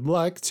 I would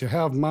like to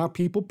have my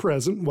people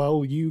present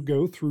while you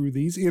go through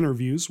these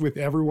interviews with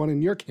everyone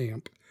in your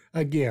camp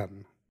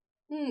again.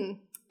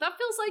 That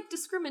feels like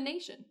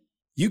discrimination.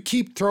 You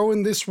keep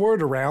throwing this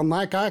word around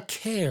like I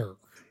care.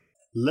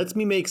 Let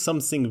me make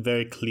something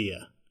very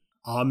clear.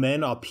 Our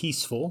men are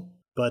peaceful,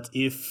 but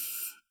if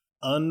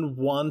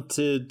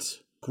unwanted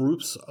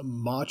groups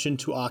march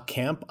into our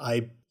camp,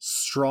 I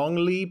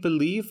strongly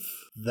believe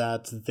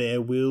that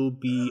there will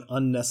be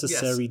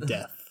unnecessary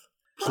death.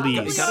 Probably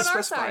Please. on our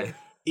specify. side.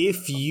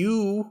 If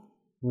you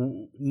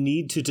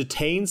need to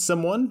detain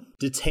someone,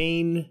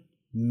 detain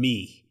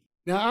me.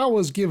 Now, I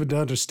was given to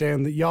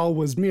understand that y'all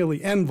was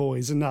merely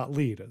envoys and not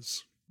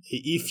leaders.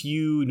 If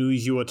you knew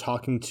you were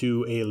talking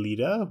to a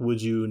leader,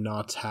 would you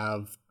not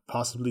have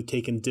possibly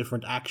taken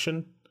different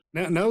action?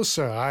 No,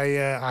 sir.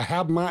 I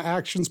have my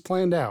actions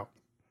planned out.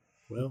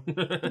 Well,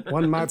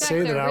 One might In fact, say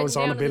that they're I was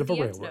written on a down bit in of a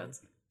the railroad.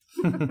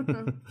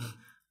 DX notes.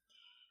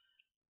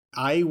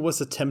 I was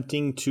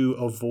attempting to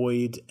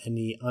avoid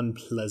any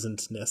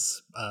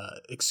unpleasantness.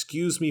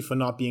 Excuse me for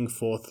not being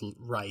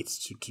forthright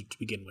to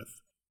begin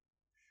with.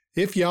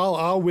 If y'all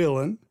are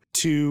willing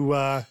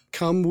to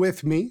come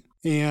with me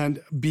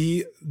and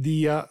be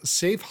the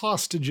safe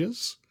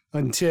hostages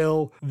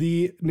until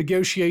the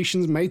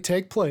negotiations may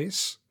take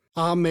place,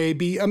 I may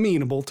be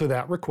amenable to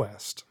that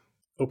request.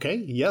 Okay,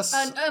 yes.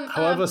 you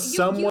However,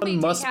 someone may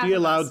must take be half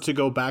of allowed us. to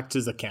go back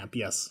to the camp,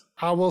 yes.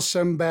 I will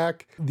send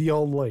back the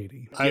old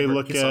lady. I Give her-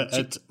 look give some-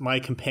 at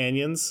my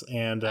companions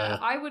and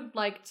I would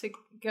like to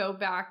go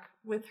back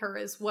with her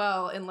as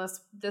well, unless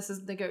this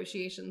is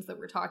negotiations that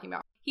we're talking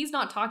about. He's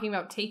not talking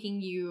about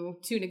taking you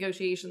to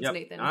negotiations, Yep,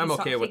 Nathan. I'm He's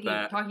okay with taking-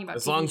 that. Talking about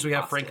As long taking as we you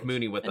have Frank hostage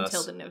Mooney with until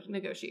us. the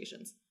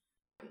negotiations.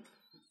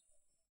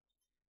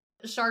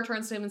 Shar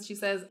turns to him and she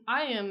says,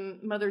 I am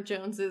Mother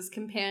Jones's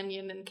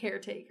companion and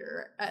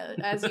caretaker.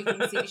 As you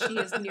can see, she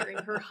is nearing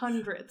her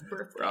 100th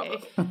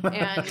birthday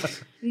and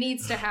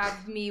needs to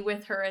have me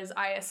with her as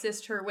I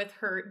assist her with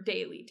her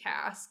daily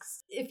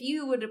tasks. If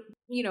you would,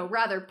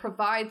 rather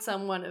provide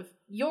someone of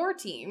your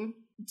team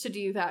to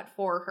do that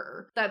for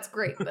her, that's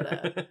great, but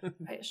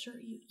I assure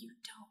you, you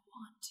don't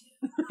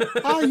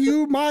want to. Are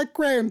you my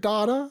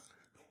granddaughter?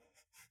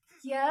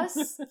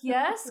 Yes,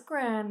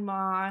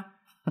 Grandma.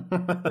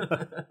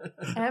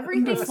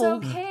 Everything's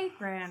Wonderful. okay,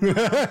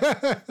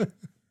 Grandma.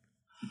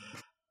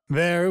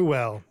 Very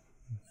well.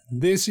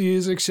 This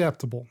is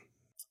acceptable.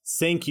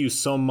 thank you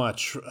so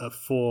much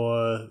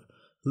for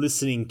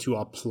listening to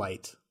our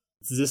plight.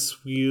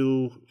 This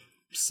will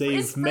save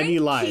Is many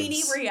Frank lives.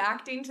 Keeney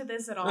reacting to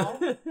this at all?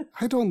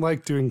 I don't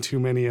like doing too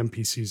many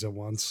NPCs at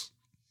once.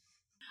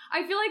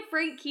 I feel like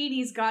Frank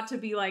Keeney's got to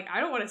be like, I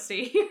don't want to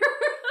stay here.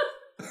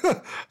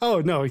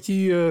 Oh, no,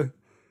 he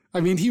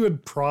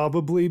would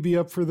probably be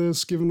up for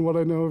this, given what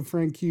I know of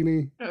Frank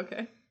Keeney.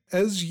 Okay.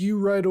 As you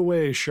ride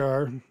away,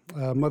 Shar,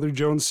 Mother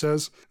Jones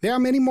says, there are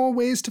many more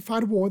ways to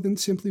fight a war than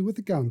simply with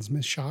the guns,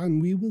 Miss Shar,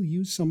 and we will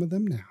use some of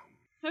them now.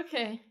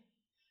 Okay.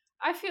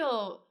 I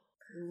feel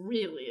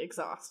really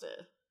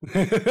exhausted.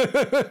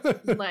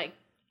 Like,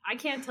 I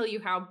can't tell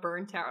you how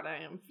burnt out I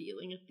am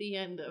feeling at the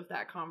end of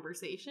that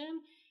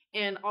conversation.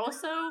 And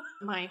also,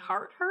 my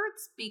heart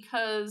hurts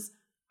because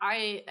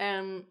I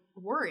am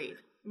worried,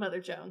 Mother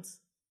Jones.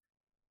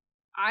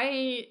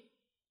 I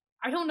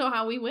don't know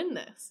how we win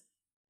this.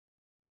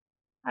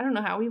 I don't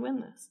know how we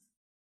win this.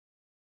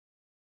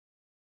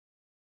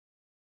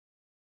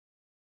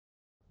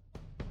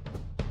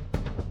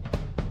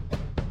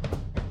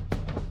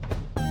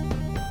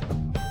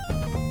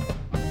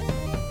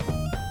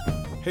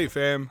 Hey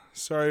fam,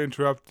 sorry to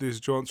interrupt these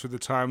jaunts through the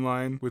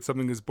timeline with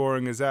something as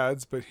boring as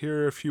ads, but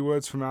here are a few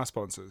words from our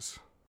sponsors.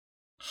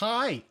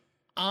 Hi,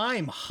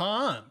 I'm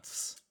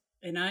Hans,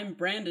 And I'm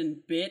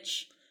Brandon,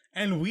 bitch.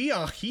 and we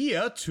are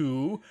here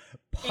to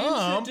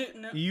pump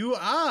No. you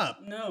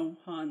up. No,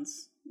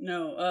 Hans.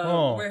 No.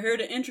 Oh. We're here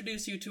to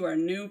introduce you to our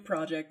new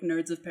project,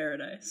 Nerds of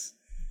Paradise.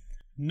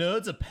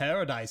 Nerds of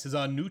Paradise is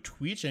our new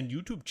Twitch and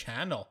YouTube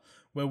channel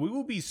where we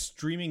will be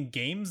streaming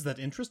games that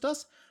interest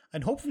us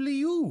and hopefully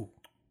you.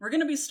 We're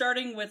going to be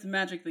starting with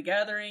Magic the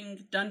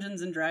Gathering,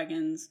 Dungeons and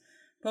Dragons,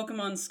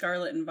 Pokemon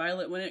Scarlet and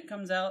Violet when it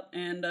comes out,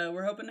 and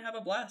we're hoping to have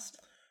a blast.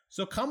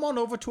 So come on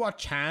over to our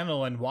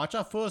channel and watch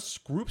our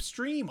first group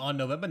stream on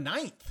November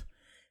 9th.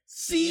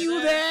 See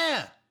you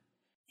there!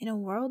 In a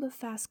world of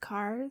fast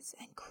cars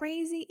and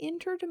crazy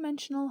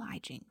interdimensional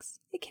hijinks,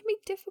 it can be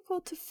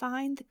difficult to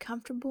find the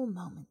comfortable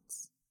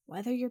moments.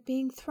 Whether you're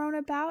being thrown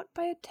about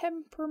by a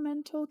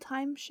temperamental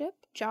time ship,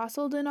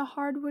 jostled in a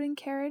hard wooden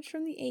carriage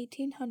from the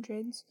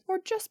 1800s, or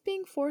just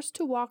being forced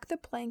to walk the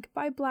plank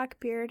by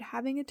Blackbeard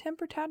having a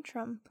temper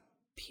tantrum,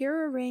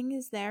 Pure Ring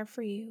is there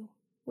for you.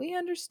 We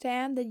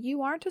understand that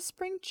you aren't a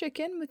spring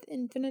chicken with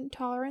infinite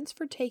tolerance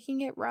for taking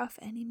it rough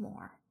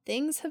anymore.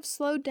 Things have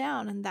slowed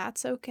down and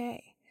that's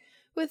okay.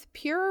 With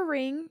Pure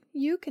Ring,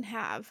 you can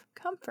have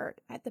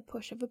comfort at the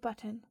push of a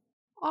button.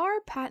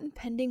 Our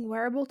patent-pending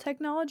wearable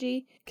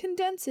technology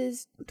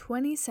condenses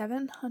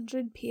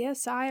 2,700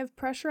 psi of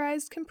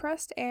pressurized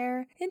compressed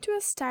air into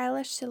a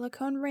stylish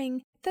silicone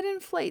ring that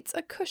inflates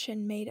a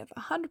cushion made of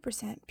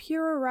 100%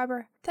 pure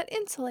rubber that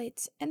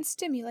insulates and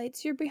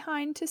stimulates your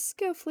behind to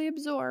skillfully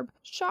absorb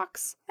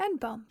shocks and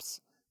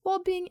bumps while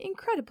being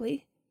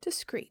incredibly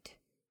discreet.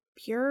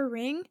 Pure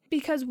Ring,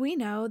 because we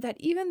know that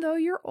even though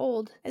you're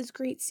old as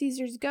Great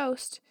Caesar's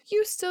ghost,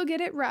 you still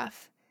get it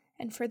rough,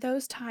 and for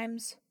those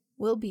times,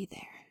 we'll be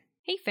there.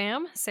 Hey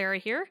fam, Sarah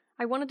here.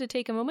 I wanted to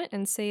take a moment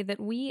and say that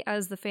we,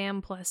 as the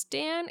fam plus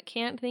Dan,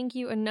 can't thank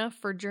you enough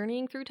for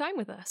journeying through time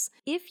with us.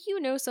 If you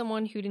know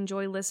someone who'd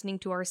enjoy listening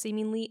to our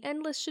seemingly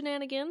endless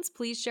shenanigans,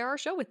 please share our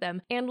show with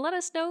them, and let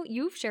us know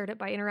you've shared it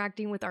by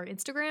interacting with our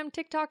Instagram,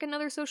 TikTok, and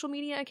other social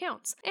media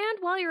accounts. And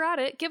while you're at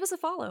it, give us a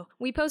follow.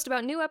 We post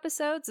about new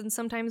episodes and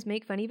sometimes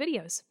make funny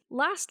videos.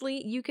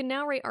 Lastly, you can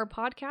now rate our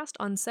podcast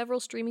on several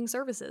streaming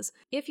services.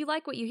 If you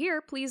like what you hear,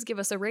 please give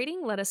us a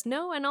rating, let us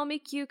know, and I'll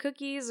make you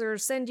cookies or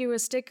send you a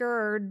sticker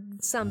or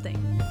something.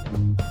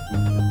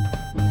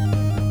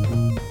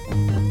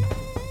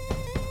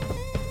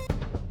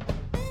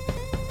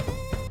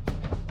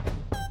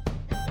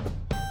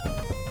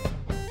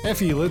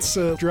 Effie, let's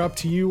drop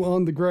to you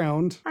on the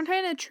ground. Aren't I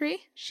in a tree?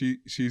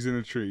 She's in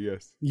a tree,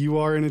 yes. You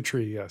are in a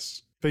tree,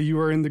 yes. But you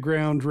are in the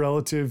ground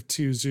relative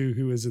to Zoo,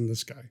 who is in the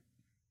sky.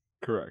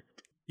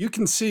 Correct. You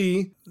can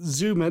see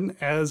Zooman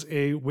as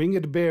a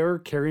winged bear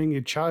carrying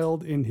a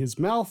child in his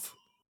mouth,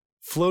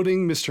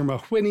 floating Mr.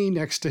 Mahwini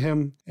next to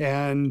him,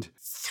 and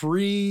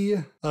 3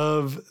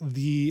 of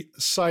the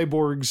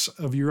cyborgs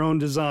of your own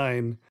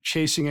design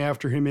chasing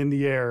after him in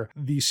the air,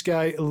 the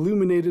sky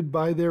illuminated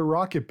by their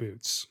rocket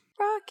boots.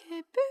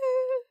 Rocket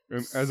And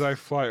boots. as I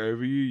fly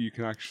over you, you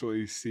can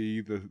actually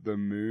see the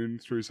moon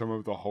through some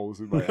of the holes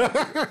in my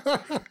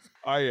eye.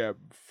 I am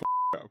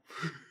f***ed up.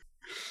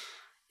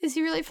 Is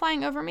he really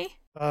flying over me?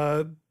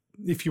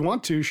 If you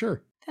want to,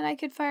 sure. Then I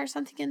could fire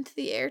something into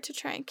the air to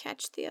try and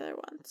catch the other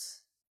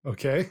ones.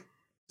 Okay.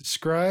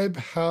 Describe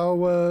how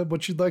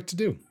what you'd like to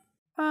do.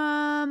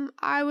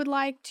 I would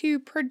like to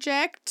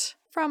project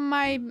from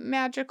my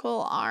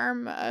magical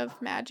arm of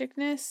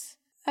magicness,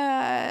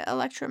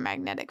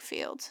 electromagnetic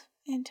field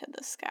into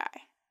the sky.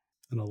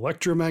 An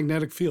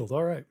electromagnetic field.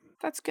 All right.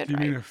 That's good, Do you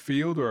right? mean a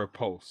field or a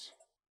pulse?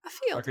 A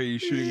field. Like, are you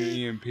shooting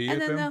an EMP and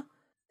at then them?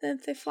 then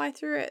if they fly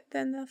through it,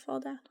 then they'll fall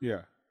down.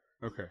 Yeah.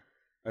 Okay.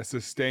 A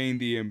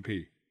sustained EMP.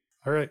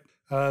 All right.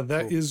 That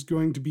Cool. is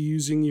going to be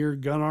using your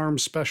gun arm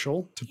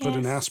special to put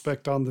an Yes.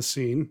 aspect on the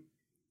scene.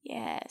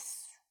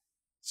 Yes.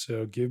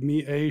 So give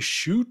me a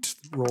shoot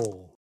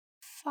roll.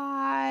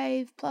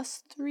 5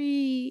 plus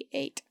 3,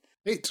 8.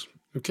 8.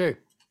 Okay.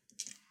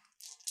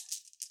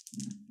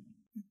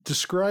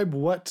 Describe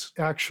what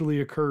actually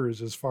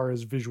occurs as far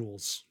as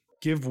visuals.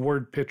 Give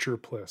word picture,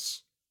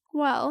 please.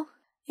 Well,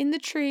 in the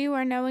tree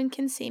where no one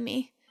can see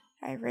me,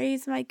 I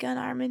raise my gun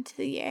arm into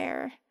the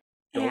air.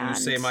 Don't you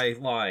say and my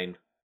line.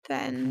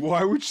 Then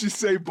Why would she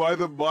say by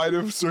the might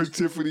of Sir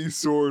Tiffany's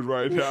sword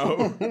right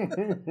now?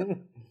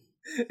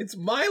 It's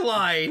my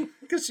line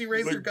because she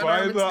raised her Like, gun by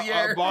arm into the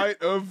air.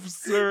 might of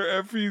Sir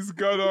Effie's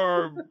gun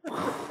arm.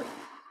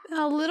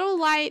 a little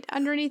light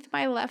underneath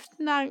my left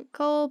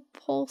knuckle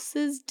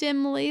pulses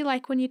dimly,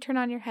 like when you turn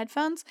on your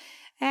headphones.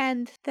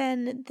 And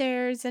then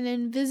there's an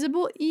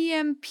invisible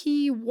EMP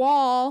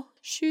wall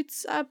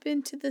shoots up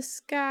into the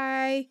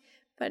sky,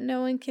 but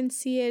no one can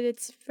see it.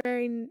 It's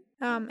very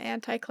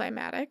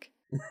anticlimactic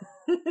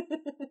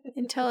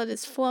until it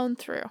is flown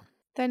through.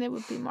 Then it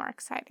would be more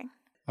exciting.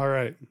 All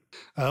right.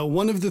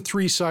 One of the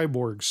 3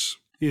 cyborgs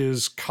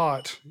is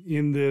caught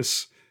in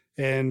this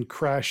and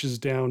crashes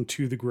down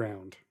to the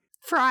ground.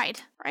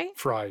 Fried, right?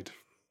 Fried.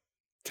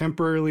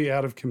 Temporarily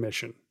out of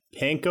commission.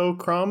 Panko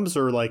crumbs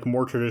or like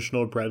more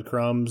traditional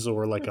breadcrumbs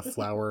or like a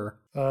flour?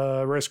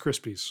 Rice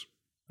Krispies.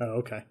 Oh,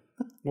 okay.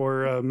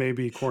 Or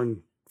maybe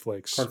corn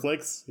flakes.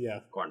 Cornflakes? Yeah.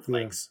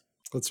 Cornflakes.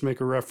 Let's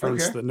make a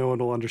reference Okay. that no one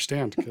will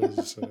understand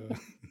because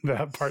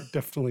that part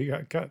definitely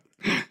got cut.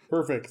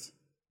 Perfect.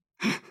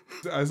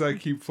 As I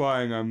keep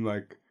flying, I'm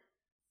like,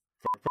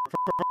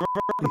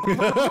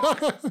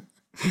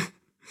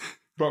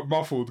 but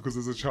muffled because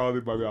there's a child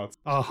in my mouth.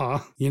 Uh-huh.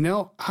 You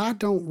know, I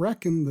don't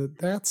reckon that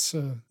that's,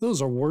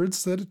 those are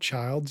words that a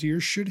child's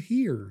ears should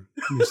hear,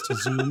 Mr.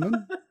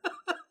 Zooman.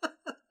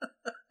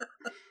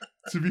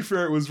 To be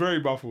fair, it was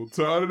very muffled,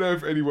 so I don't know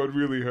if anyone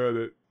really heard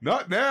it.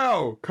 Not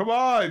now! Come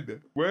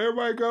on! Where am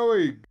I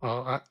going?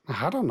 I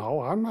don't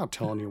know. I'm not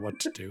telling you what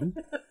to do.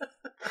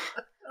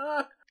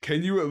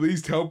 Can you at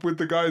least help with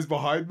the guys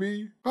behind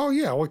me? Oh,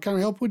 yeah. What kind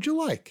of help would you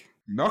like?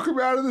 Knock them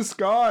out of the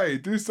sky!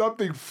 Do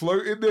something!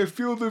 Float in their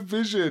field of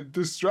vision!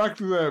 Distract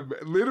them!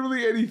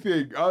 Literally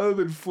anything other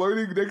than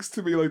floating next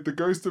to me like the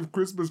ghost of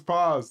Christmas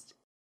past.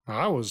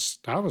 I was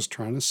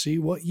trying to see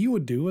what you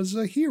would do as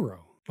a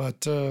hero.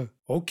 But,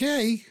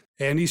 okay.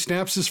 And he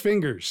snaps his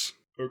fingers.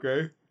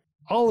 Okay?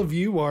 All of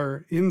you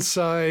are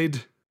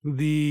inside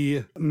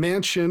the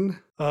mansion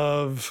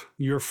of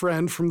your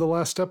friend from the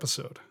last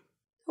episode.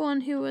 The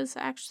one who was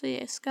actually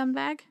a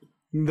scumbag.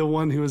 The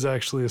one who is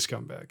actually a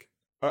scumbag.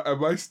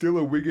 Am I still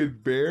a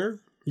winged bear?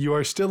 You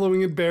are still a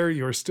winged bear.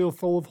 You are still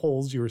full of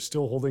holes. You are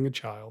still holding a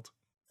child.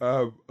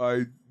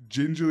 I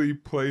gingerly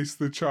place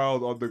the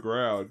child on the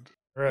ground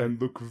Right.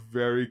 and look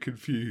very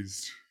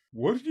confused.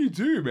 What did you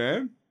do,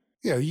 man?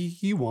 Yeah,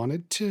 you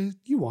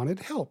wanted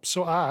help,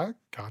 so I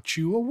got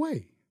you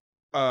away.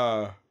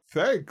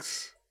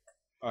 Thanks.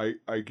 I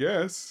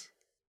guess.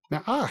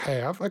 Now I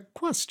have a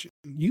question.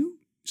 You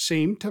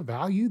seem to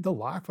value the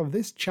life of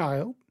this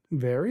child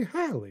very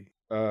highly.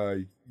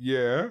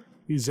 Yeah.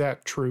 Is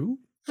that true?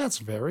 That's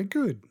very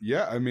good.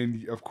 Yeah, I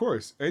mean, of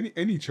course.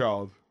 Any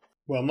child.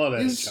 Well, not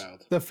any Is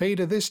child. the fate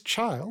of this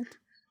child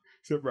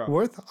Except Ralph.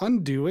 worth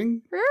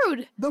undoing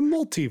Rude. the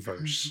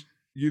multiverse?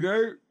 You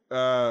know,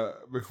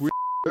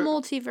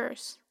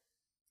 Multiverse.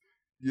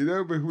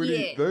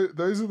 Mahwini,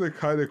 those are the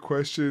kind of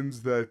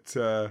questions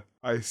that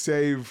I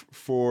save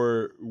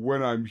for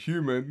when I'm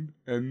human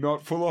and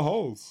not full of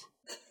holes.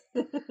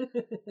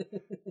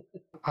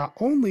 I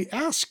only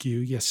ask you,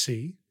 you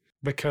see,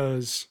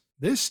 because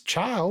this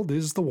child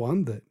is the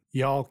one that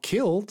y'all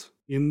killed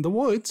in the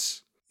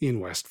woods in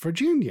West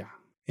Virginia.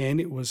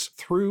 And it was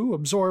through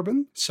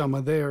absorbing some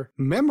of their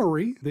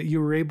memory that you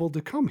were able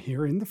to come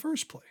here in the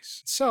first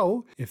place.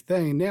 So, if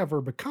they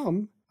never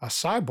become a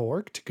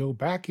cyborg to go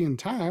back in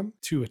time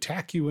to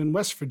attack you in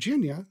West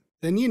Virginia,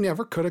 then you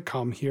never could have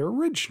come here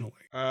originally.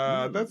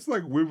 That's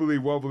like wibbly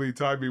wobbly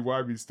timey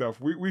wimey stuff.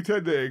 We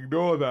tend to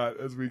ignore that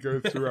as we go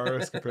through our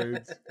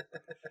escapades.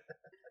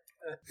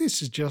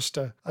 This is just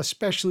a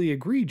especially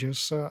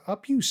egregious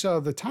abuse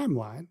of the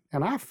timeline,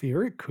 and I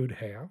fear it could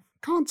have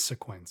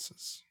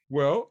consequences.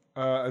 Well,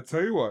 I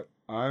tell you what,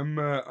 I'm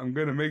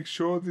going to make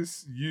sure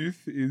this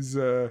youth is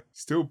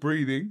still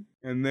breathing,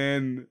 and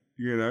then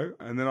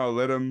I'll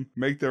let them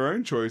make their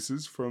own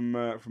choices from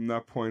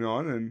that point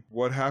on, and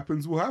what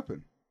happens will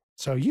happen.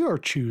 So you're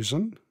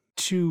choosing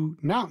to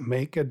not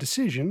make a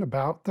decision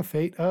about the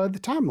fate of the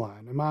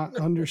timeline. Am I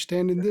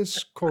understanding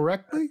this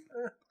correctly?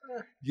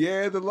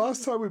 Yeah, the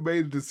last time we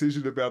made a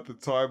decision about the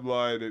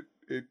timeline,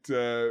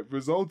 it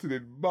resulted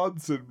in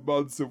months and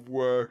months of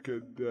work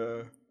and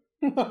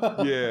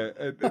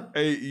and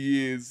 8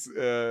 years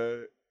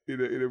in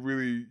a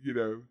really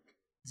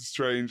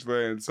strange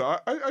land. So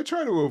I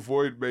try to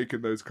avoid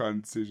making those kind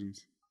of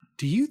decisions.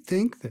 Do you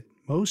think that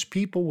most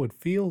people would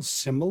feel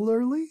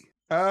similarly?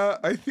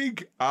 I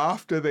think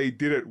after they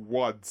did it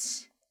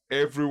once,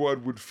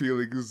 everyone would feel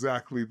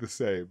exactly the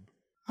same.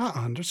 I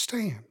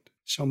understand.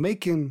 So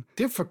making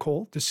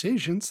difficult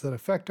decisions that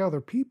affect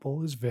other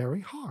people is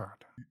very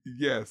hard.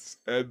 Yes,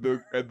 and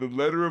the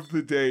letter of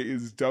the day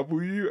is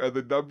W, and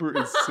the number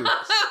is 6.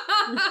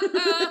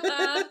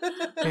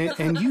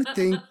 And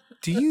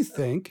do you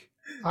think,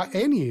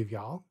 any of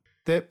y'all,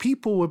 that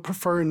people would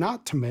prefer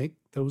not to make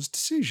those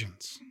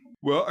decisions?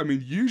 Well, I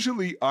mean,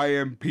 usually I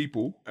am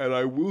people, and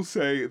I will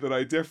say that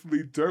I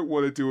definitely don't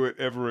want to do it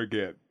ever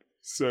again.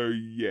 So,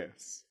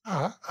 yes.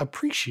 I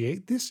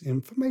appreciate this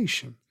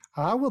information.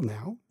 I will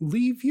now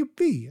leave you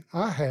be.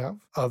 I have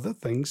other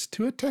things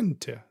to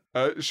attend to.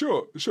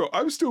 Sure.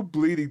 I'm still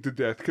bleeding to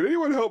death. Can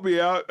anyone help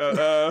me out?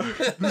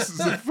 This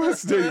is a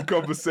fascinating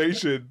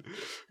conversation,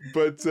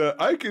 but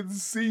I can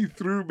see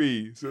through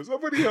me. So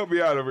somebody help me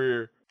out over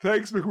here.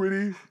 Thanks,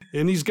 McWhitty.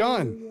 And he's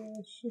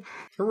gone.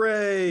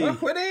 Hooray!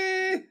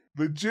 McWhitty!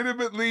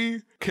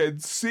 Legitimately can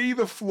see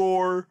the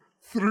floor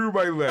through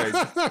my leg.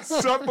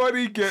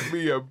 Somebody get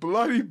me a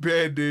bloody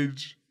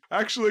bandage.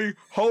 Actually,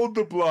 hold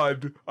the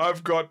blood.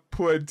 I've got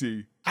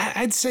plenty.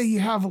 I'd say you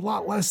have a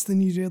lot less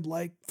than you did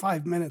like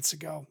 5 minutes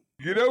ago.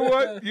 You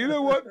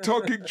know what?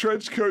 Talking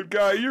trench coat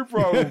guy, you're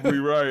probably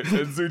right.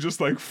 And Zoo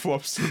just like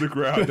flops to the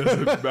ground as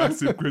a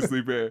massive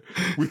grizzly bear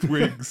with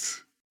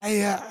wings.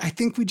 I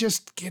think we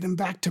just get him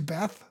back to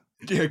Beth.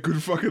 Yeah,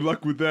 good fucking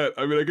luck with that.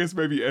 I mean, I guess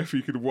maybe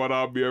Effie could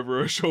one-arm me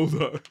over her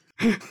shoulder.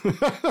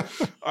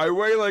 I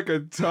weigh like a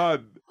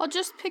ton. I'll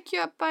just pick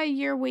you up by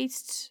your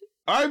waist.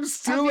 I'm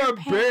still a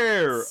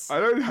bear. I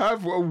don't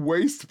have a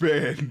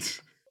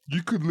waistband.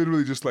 You could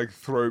literally just like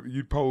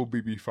you'd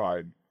probably be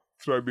fine.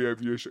 Throw me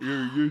over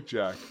you're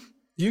Jack.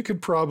 You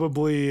could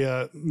probably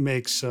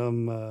make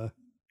some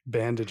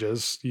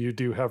bandages. You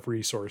do have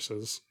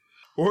resources.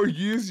 Or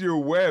use your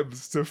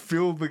webs to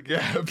fill the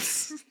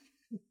gaps.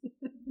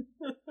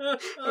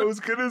 I was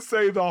gonna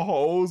say the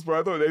holes, but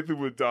I thought Nathan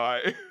would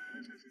die.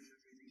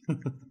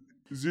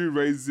 Zoo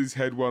raises his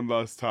head one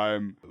last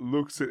time,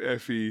 looks at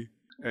Effie,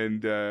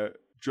 and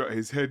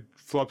his head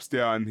flops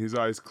down, his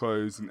eyes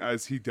close, and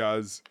as he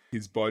does,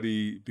 his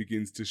body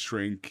begins to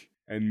shrink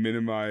and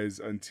minimize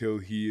until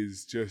he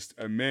is just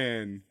a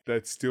man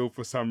that still,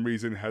 for some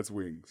reason, has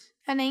wings.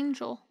 An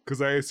angel.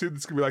 Because I assume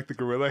it's going to be like the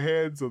gorilla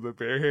hands or the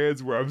bear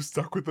hands where I'm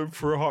stuck with them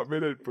for a hot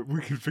minute, but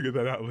we can figure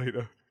that out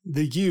later.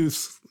 The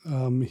youth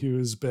who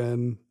has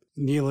been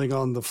kneeling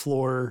on the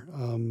floor,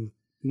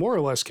 more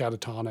or less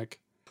catatonic,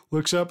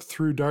 looks up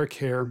through dark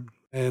hair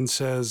and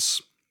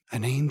says,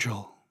 "An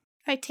angel."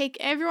 I take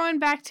everyone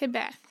back to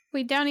Beth.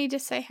 We don't need to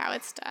say how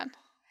it's done.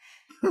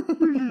 I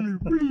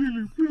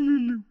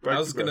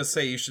was going to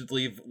say you should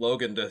leave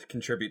Logan to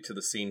contribute to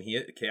the scene.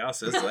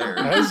 Chaos is there.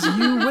 As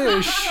you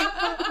wish.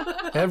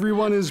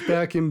 Everyone is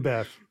back in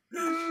Beth.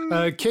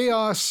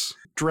 Chaos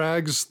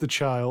drags the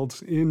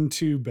child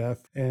into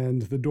Beth,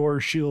 and the door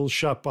shields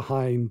shut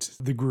behind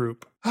the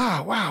group.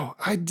 Ah, wow.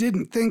 I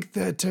didn't think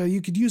that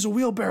you could use a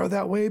wheelbarrow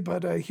that way,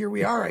 but here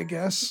we are, I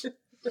guess.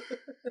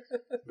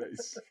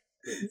 Nice.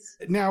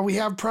 Now, we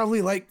have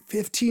probably like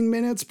 15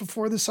 minutes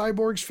before the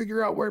cyborgs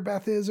figure out where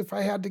Beth is, if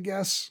I had to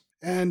guess.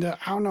 And I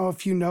don't know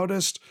if you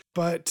noticed,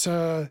 but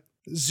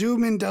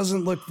zoom in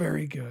doesn't look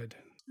very good.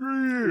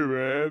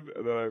 Man.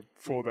 And then I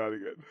fall down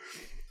again.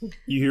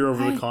 You hear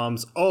over the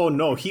comms, "Oh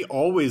no, he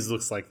always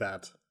looks like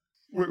that."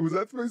 Wait, was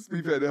that supposed to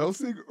be Van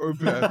Helsing or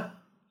Beth?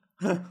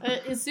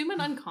 Is Zoomin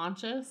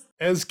unconscious?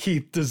 As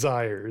Keith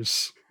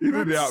desires. In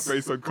and out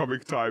based on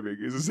comic timing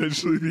is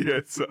essentially the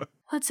answer.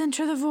 Let's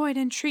enter the void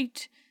and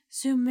treat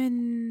Zoom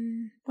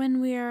in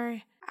when we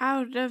are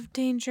out of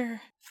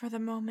danger for the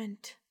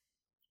moment.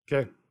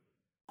 Okay.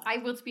 I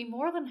would be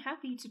more than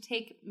happy to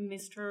take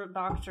Mr.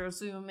 Dr.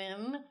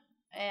 Zoomin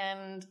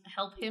and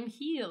help him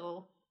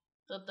heal.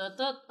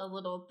 A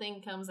little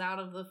thing comes out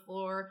of the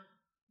floor.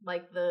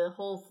 like the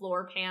whole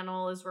floor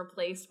panel is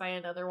replaced by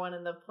another one,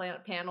 and the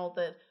panel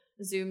that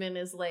Zoomin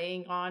is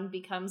laying on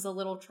becomes a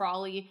little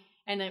trolley,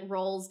 and it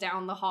rolls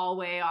down the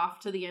hallway off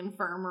to the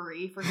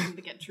infirmary for him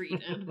to get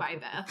treated by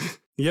Beth.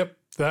 Yep,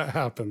 that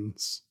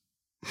happens.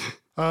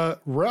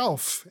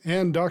 Ralph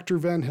and Dr.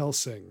 Van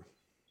Helsing.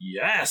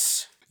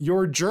 Yes!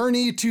 Your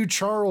journey to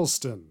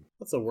Charleston.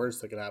 What's the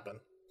worst that could happen?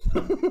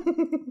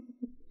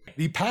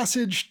 The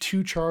passage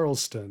to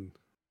Charleston.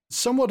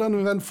 Somewhat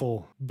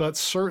uneventful, but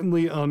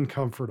certainly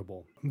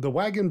uncomfortable. The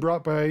wagon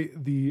brought by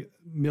the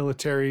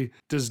military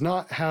does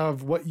not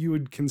have what you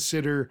would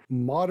consider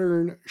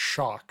modern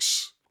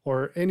shocks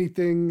or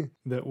anything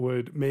that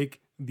would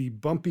make the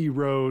bumpy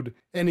road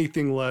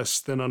anything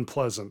less than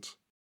unpleasant.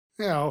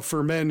 Now,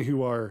 for men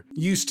who are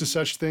used to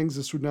such things,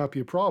 this would not be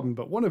a problem,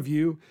 but one of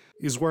you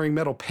is wearing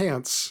metal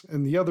pants,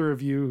 and the other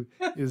of you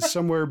is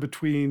somewhere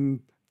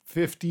between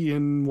 50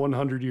 and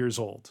 100 years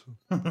old.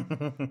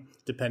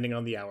 Depending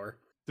on the hour.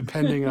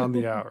 Depending on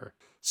the hour.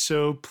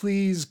 So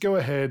please go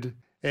ahead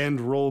and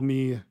roll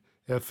me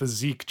a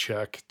physique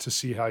check to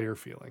see how you're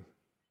feeling.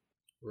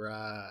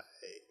 Right.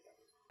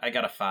 I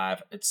got a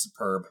 5. It's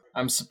superb.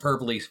 I'm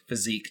superbly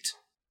physiqued.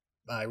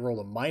 I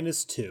rolled a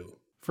 -2.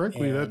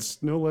 Frankly, And-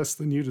 that's no less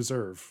than you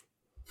deserve.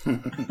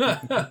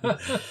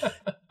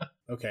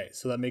 Okay,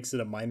 so that makes it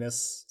a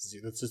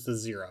 -0. That's just a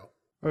 0.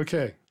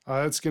 Okay,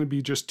 it's going to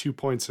be just 2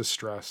 points of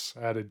stress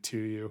added to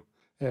you,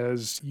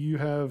 as you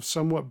have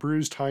somewhat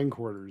bruised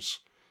hindquarters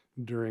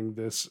during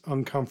this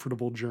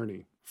uncomfortable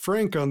journey.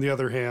 Frank, on the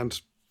other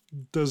hand,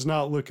 does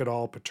not look at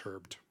all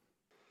perturbed.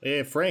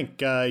 Hey,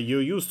 Frank, you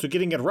used to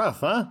getting it rough,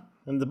 huh?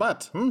 In the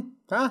butt, Huh?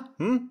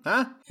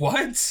 Huh?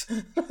 What?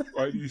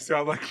 Why do you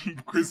sound like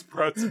Chris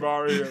Pratt's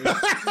Mario?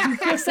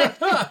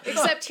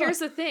 Except here's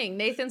the thing.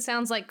 Nathan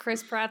sounds like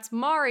Chris Pratt's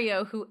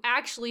Mario, who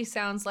actually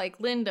sounds like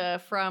Linda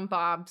from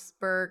Bob's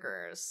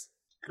Burgers.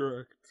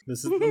 Correct.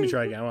 Let me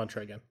try again. I want to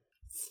try again.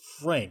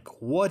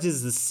 Frank, what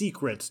is the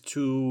secret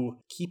to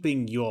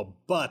keeping your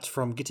butt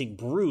from getting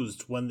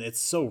bruised when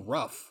it's so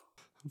rough?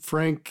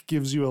 Frank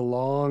gives you a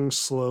long,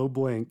 slow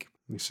blink.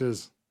 He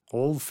says,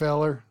 "Old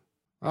feller,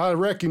 I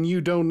reckon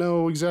you don't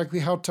know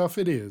exactly how tough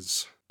it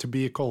is to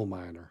be a coal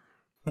miner."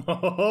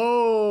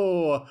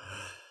 Oh,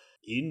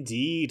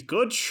 indeed.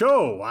 Good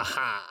show.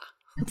 Aha.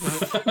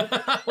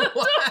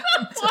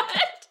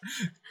 What?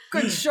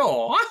 Good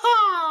show.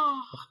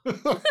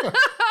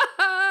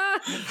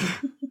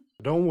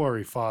 Don't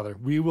worry, Father.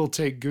 We will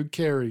take good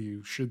care of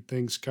you should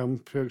things come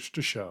push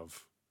to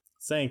shove.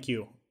 Thank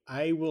you.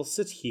 I will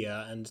sit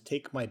here and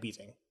take my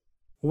beating.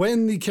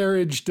 When the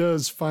carriage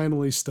does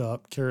finally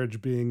stop,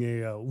 carriage being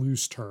a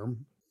loose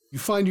term, you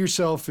find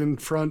yourself in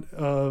front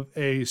of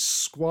a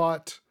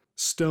squat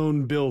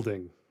stone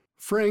building.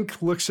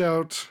 Frank looks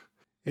out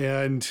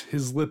and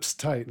his lips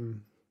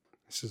tighten.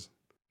 He says,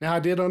 "Now, I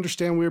did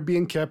understand we were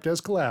being kept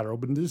as collateral,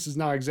 but this is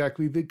not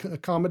exactly the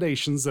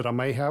accommodations that I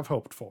may have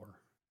hoped for."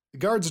 The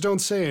guards don't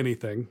say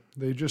anything.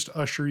 They just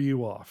usher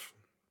you off.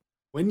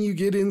 When you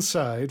get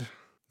inside,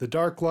 the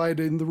dark light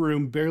in the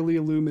room barely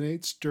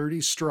illuminates dirty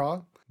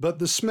straw, but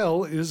the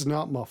smell is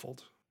not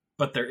muffled.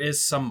 But there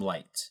is some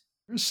light,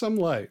 There's some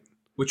light.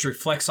 which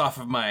reflects off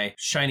of my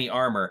shiny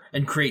armor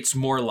and creates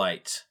more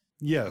light.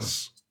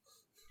 Yes,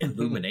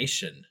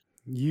 Illumination.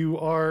 you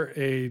are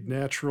a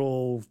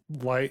natural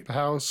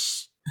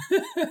lighthouse.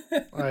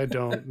 I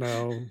don't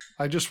know.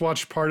 I just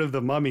watched part of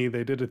The Mummy.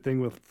 They did a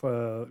thing with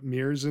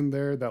mirrors in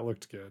there. That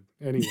looked good.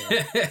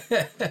 Anyway.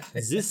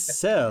 This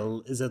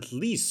cell is at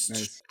least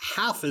Nice.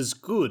 half as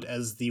good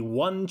as the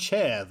one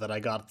chair that I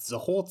got the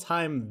whole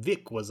time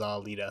Vic was our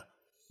leader.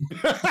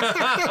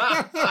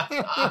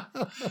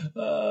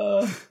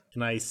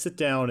 And I sit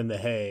down in the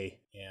hay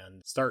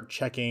and start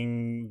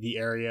checking the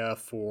area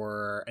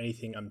for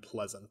anything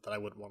unpleasant that I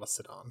would want to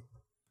sit on.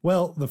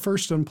 Well, the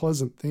first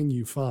unpleasant thing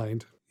you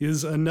find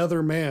is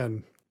another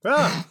man.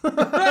 Ah!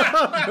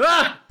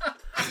 Ah!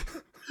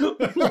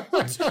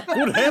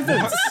 Good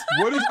heavens!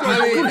 What is I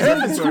going mean, on? Good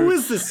heavens! Who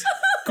is this?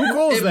 Who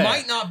goes It there?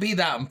 might not be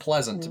that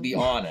unpleasant, to be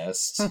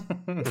honest.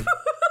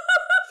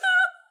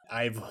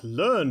 I've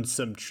learned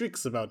some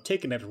tricks about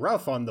taking it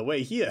rough on the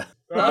way here.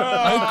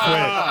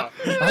 Ah!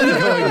 I'm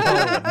going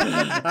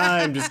home.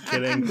 I'm just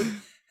kidding.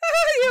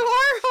 You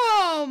are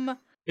home!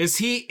 Is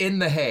he in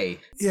the hay?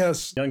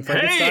 Yes. Young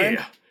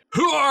Frankenstein?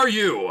 Who are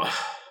you?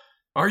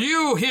 Are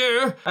you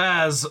here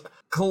as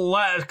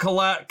Catterall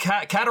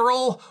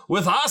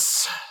with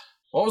us?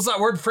 What was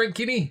that word,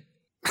 Frankini?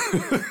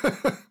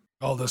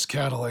 All this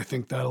cattle, I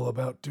think that'll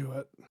about do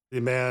it. The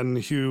man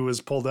who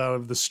is pulled out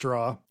of the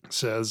straw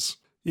says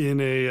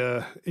in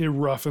a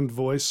roughened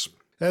voice.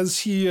 As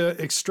he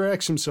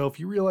extracts himself,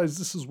 you realize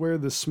this is where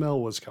the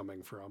smell was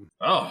coming from.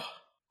 Oh,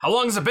 how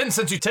long has it been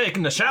since you've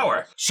taken a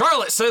shower?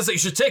 Charlotte says that you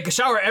should take a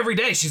shower every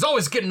day. She's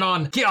always getting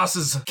on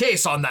Kios's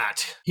case on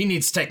that. He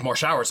needs to take more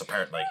showers,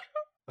 apparently.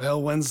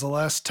 Well, when's the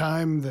last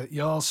time that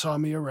y'all saw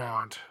me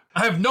around?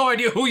 I have no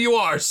idea who you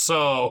are,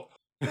 so...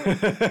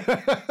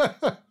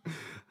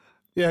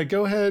 Yeah,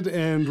 go ahead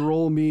and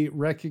roll me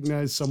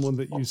recognize someone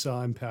that you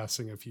saw in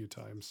passing a few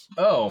times.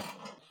 Oh,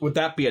 would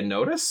that be a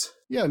notice?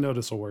 Yeah,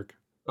 notice will work.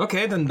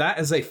 Okay, then that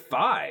is a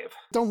 5.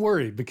 Don't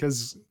worry,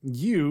 because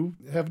you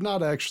have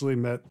not actually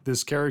met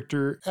this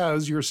character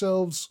as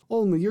yourselves.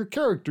 Only your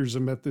characters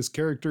have met this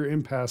character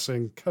in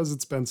passing, because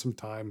it's been some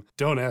time.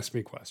 Don't ask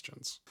me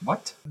questions.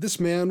 What? This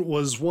man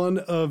was one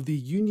of the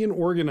union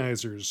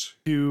organizers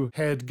who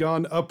had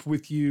gone up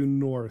with you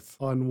north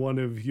on one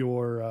of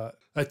your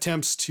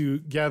attempts to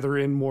gather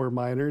in more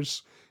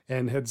miners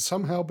and had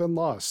somehow been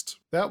lost.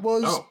 That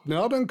was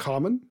not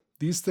uncommon.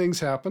 These things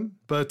happen,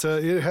 but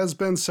it has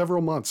been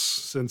several months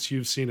since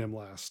you've seen him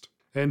last.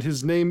 And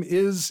his name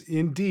is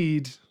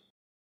indeed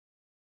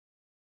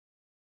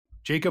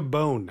Jacob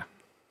Bone.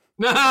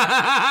 Oh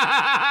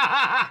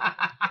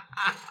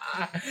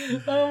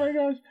my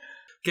gosh.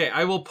 Okay,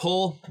 I will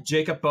pull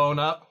Jacob Bone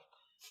up,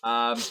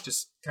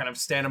 just kind of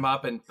stand him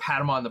up and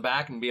pat him on the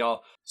back and be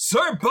all,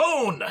 Sir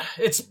Bone,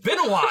 it's been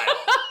a while.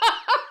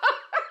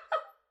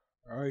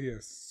 Ah,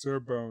 yes, Sir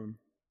Bone.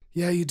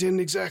 Yeah, you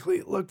didn't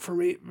exactly look for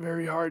me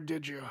very hard,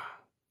 did you?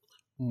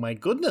 My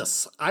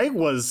goodness, I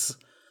was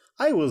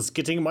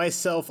getting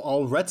myself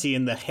all ready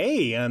in the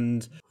hay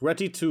and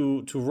ready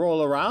to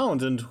roll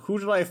around, and who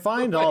did I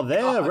find all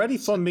there ready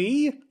for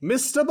me?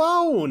 Mr.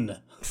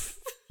 Bone!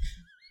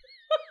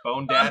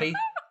 Bone Daddy?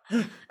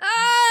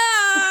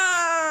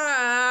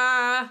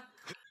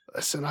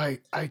 Listen,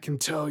 I can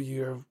tell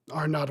you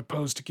are not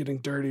opposed to getting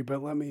dirty,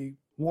 but let me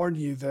warn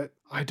you that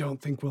I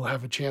don't think we'll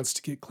have a chance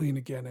to get clean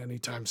again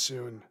anytime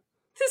soon.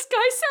 This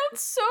guy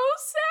sounds so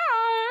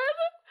sad.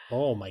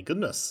 Oh my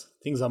goodness,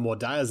 things are more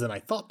dire than I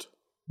thought.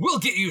 We'll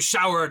get you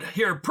showered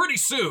here pretty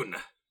soon.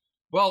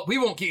 Well, we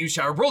won't get you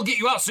showered. We'll get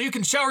you out so you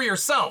can shower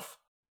yourself.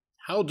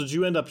 How did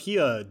you end up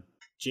here,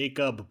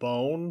 Jacob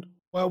Bone?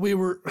 While we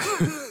were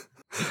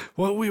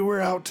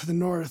out to the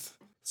north,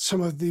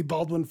 some of the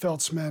Baldwin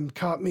Felts men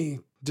caught me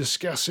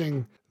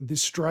discussing the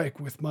strike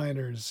with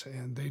miners,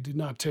 and they did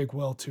not take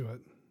well to it.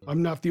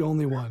 I'm not the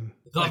only one.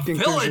 I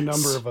think there's a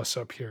number of us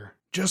up here.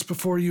 Just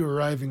before you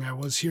arriving, I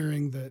was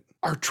hearing that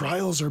our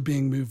trials are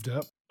being moved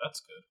up. That's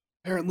good.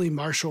 Apparently,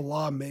 martial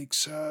law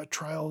makes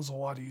trials a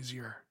lot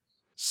easier.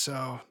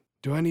 So,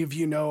 do any of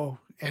you know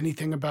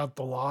anything about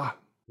the law?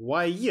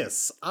 Why,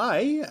 yes,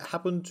 I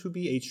happen to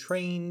be a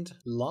trained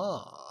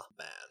law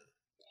man.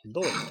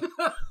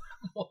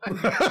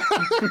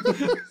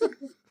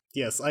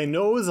 Yes, I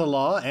know the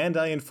law, and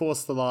I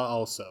enforce the law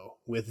also,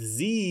 with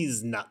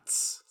these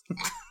nuts.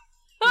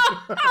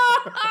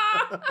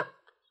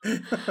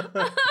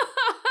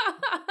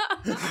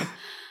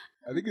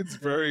 I think it's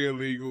very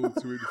illegal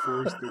to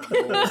enforce the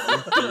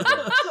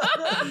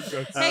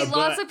law. Hey,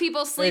 lots of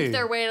people sleep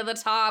their way to the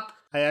top.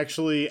 I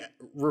actually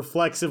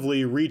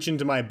reflexively reach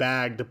into my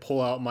bag to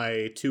pull out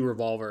my 2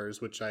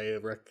 revolvers, which I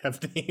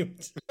have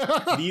named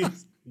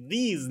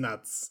these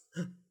nuts.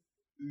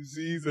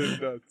 These are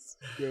nuts.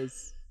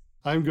 Yes.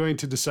 I'm going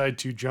to decide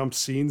to jump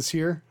scenes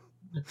here.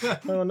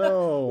 Oh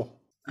no.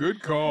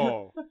 Good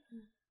call.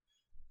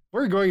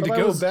 We're going to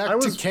go back to camp. I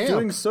was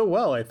doing so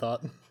well, I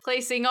thought.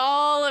 Placing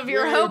all of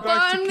your hope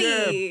back to on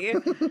me.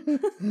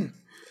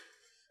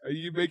 Are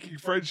you making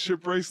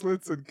friendship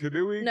bracelets and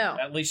canoeing? No.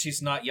 At least she's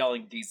not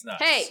yelling these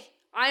nuts. Hey,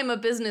 I'm a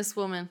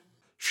businesswoman.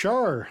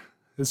 Sure.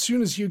 As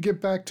soon as you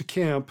get back to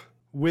camp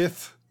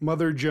with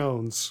Mother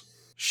Jones,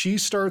 she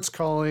starts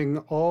calling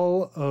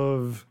all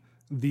of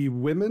the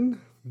women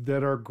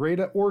that are great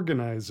at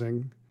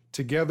organizing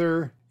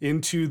together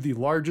into the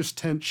largest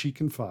tent she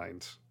can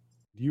find.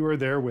 You are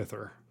there with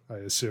her, I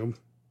assume.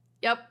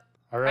 Yep.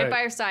 All right. Right by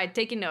her side,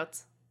 taking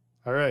notes.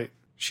 All right.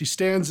 She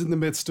stands in the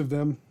midst of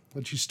them,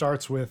 and she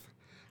starts with,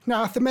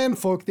 Now, the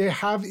menfolk, they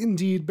have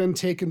indeed been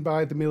taken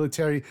by the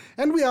military,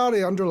 and we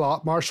are under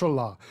martial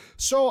law.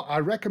 So I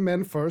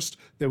recommend first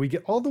that we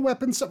get all the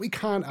weapons that we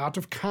can out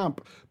of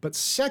camp, but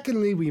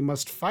secondly, we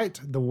must fight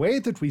the way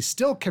that we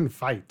still can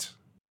fight.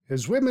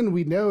 As women,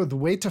 we know the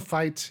way to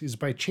fight is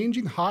by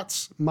changing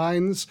hearts,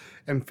 minds,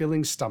 and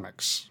filling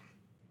stomachs.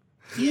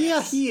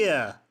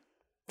 Yeah.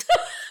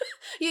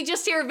 You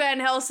just hear Van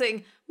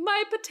Helsing,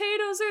 my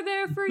potatoes are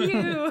there for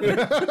you.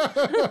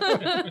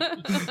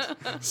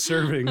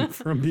 Serving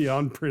from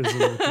beyond prison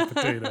with the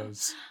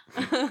potatoes.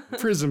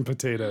 Prison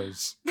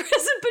potatoes.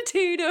 Prison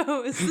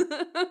potatoes.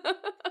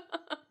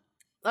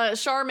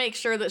 Char makes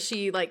sure that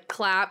she,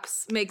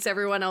 claps, makes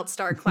everyone else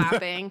start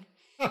clapping.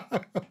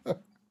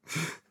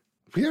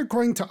 We are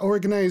going to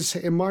organize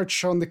a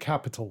march on the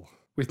capital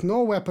with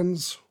no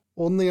weapons,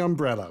 only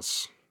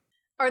umbrellas.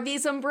 Are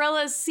these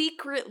umbrellas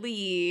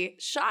secretly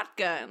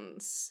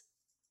shotguns?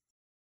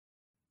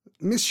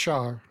 Miss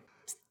Shar,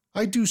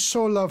 I do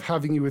so love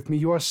having you with me.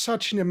 You are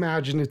such an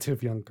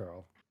imaginative young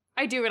girl.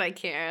 I do what I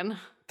can.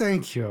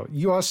 Thank you.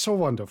 You are so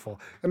wonderful.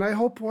 And I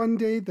hope one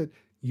day that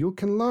you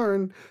can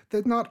learn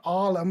that not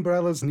all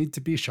umbrellas need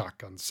to be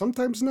shotguns.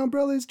 Sometimes an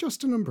umbrella is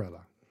just an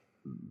umbrella.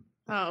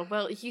 Oh,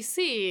 well, you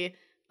see,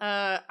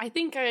 I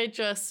think I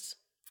just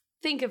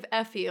think of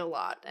Effie a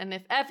lot. And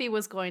if Effie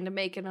was going to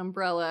make an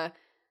umbrella,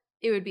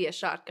 it would be a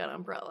shotgun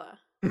umbrella.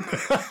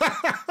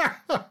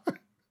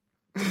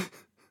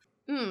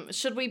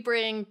 Should we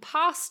bring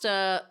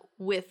pasta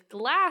with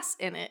glass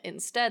in it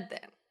instead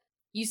then?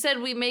 You said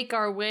we make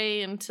our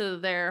way into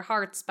their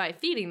hearts by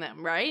feeding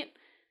them, right?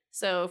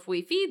 So if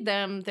we feed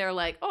them, they're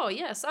like, oh,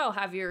 yes, I'll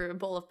have your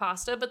bowl of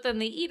pasta. But then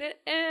they eat it,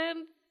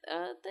 and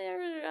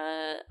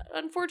they're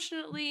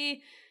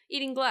unfortunately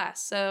eating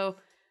glass. So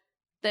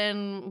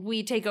then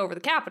we take over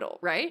the capital,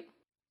 right?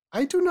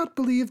 I do not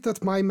believe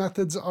that my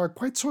methods are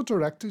quite so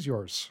direct as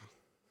yours.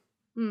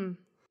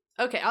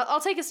 Okay, I'll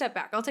take a step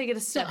back. I'll take it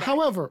a step back.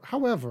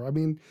 However, I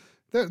mean,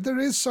 there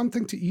is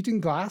something to eating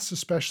glass,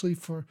 especially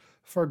for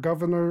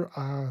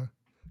Governor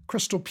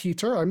Crystal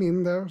Peter. I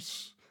mean,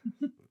 there's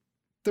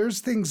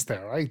things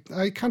there.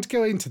 I can't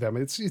go into them.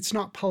 It's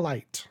not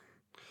polite.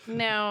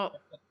 Now,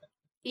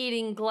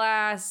 eating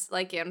glass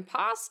like in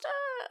pasta,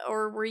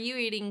 or were you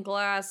eating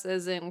glass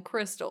as in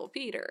Crystal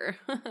Peter?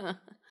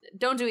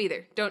 Don't do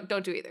either.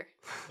 Don't do either.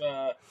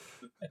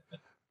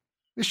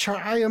 Sure,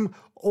 I am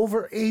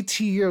over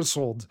 80 years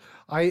old.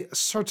 I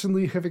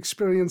certainly have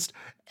experienced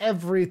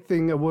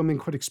everything a woman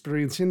could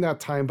experience in that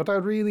time, but I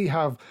really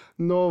have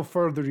no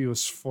further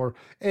use for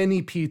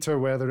any Peter,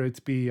 whether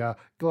it be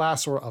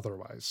glass or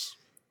otherwise.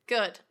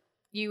 Good.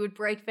 You would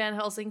break Van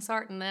Helsing's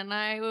heart, and then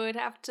I would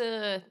have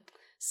to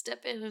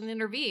step in and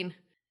intervene.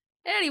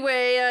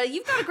 Anyway,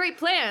 you've got a great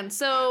plan.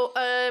 So,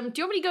 do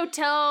you want me to go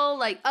tell,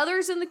 like,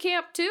 others in the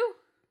camp, too?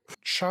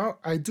 Char,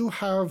 I do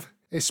have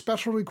a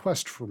special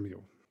request from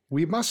you.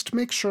 We must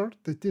make sure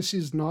that this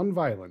is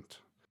non-violent.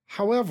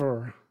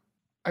 However,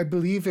 I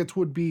believe it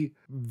would be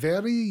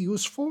very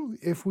useful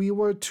if we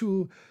were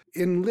to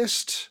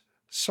enlist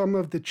some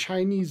of the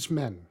Chinese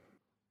men.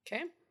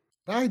 Okay.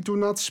 I do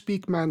not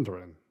speak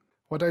Mandarin.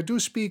 What I do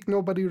speak,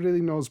 nobody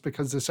really knows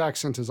because this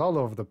accent is all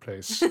over the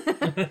place.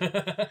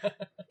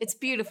 It's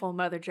beautiful,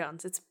 Mother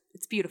Jones.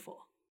 It's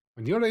beautiful.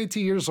 When you're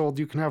 80 years old,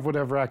 you can have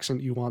whatever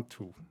accent you want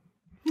to.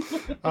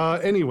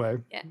 Anyway,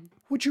 yeah.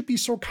 Would you be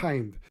so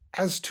kind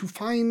as to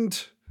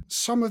find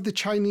some of the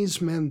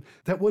Chinese men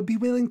that would be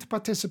willing to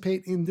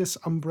participate in this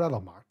umbrella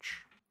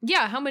march?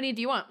 Yeah, how many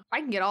do you want? I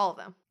can get all of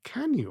them.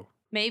 Can you?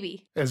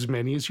 Maybe. As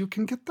many as you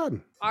can get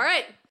done. All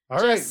right.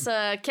 Just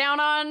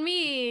count on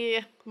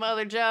me,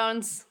 Mother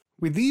Jones.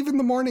 We leave in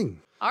the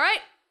morning. All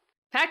right.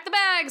 Pack the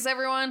bags,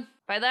 everyone.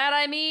 By that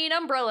I mean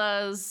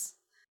umbrellas.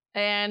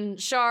 And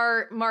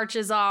Char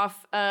marches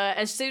off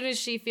as soon as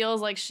she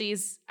feels like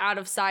she's out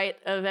of sight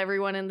of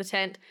everyone in the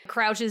tent,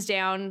 crouches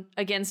down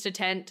against a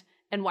tent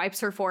and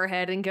wipes her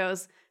forehead and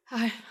goes,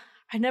 I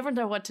never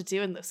know what to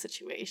do in those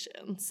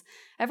situations.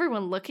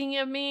 Everyone looking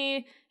at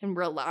me in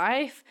real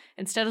life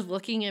instead of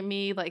looking at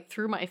me like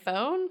through my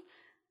phone.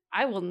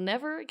 I will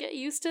never get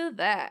used to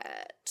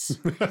that.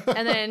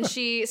 And then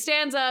she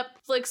stands up,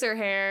 flicks her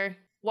hair,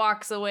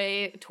 walks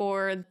away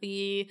toward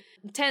the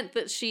tent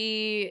that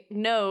she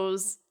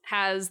knows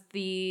has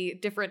the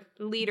different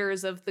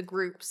leaders of the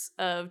groups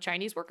of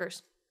Chinese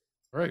workers.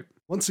 Right.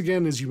 Once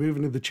again, as you move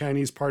into the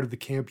Chinese part of the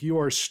camp, you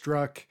are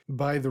struck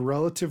by the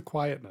relative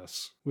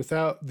quietness.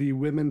 Without the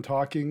women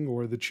talking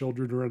or the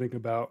children running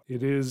about,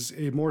 it is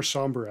a more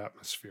somber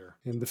atmosphere.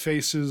 And the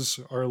faces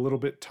are a little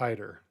bit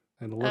tighter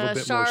and a little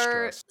bit more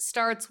stressed.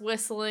 Starts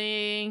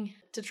whistling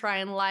to try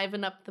and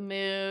liven up the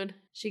mood.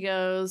 She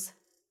goes,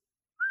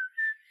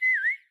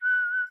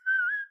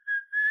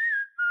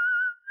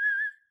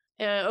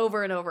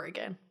 over and over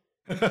again.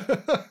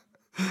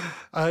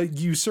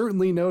 You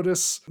certainly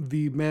notice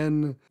the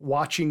men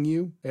watching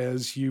you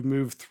as you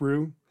move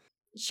through.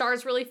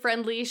 Char's really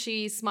friendly.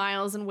 She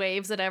smiles and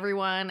waves at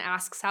everyone,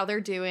 asks how they're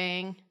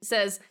doing,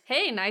 says,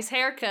 hey, nice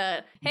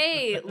haircut.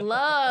 Hey,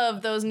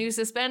 love those new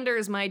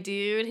suspenders, my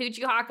dude. Who'd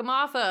you hawk them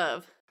off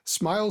of?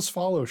 Smiles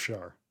follow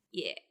Char.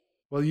 Yeah.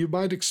 Well, you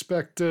might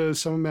expect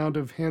some amount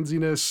of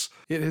handsiness.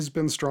 It has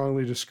been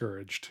strongly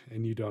discouraged,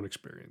 and you don't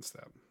experience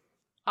that.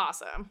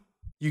 Awesome.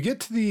 You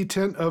get to the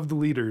tent of the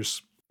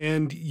leaders,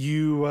 and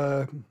you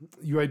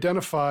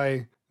identify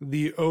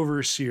the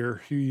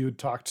overseer who you had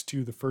talked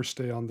to the first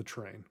day on the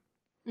train.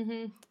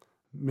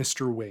 Mm-hmm.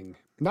 Mr. Wing.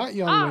 Not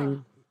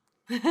young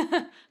Wing,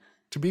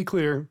 to be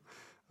clear,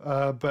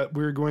 but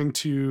we're going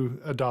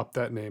to adopt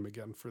that name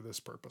again for this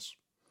purpose.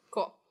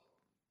 Cool.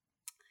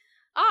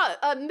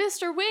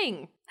 Mr.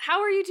 Wing,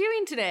 how are you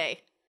doing today?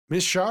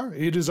 Miss Char,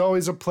 it is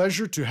always a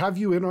pleasure to have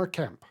you in our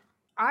camp.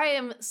 I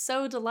am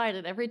so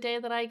delighted every day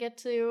that I get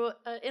to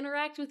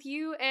interact with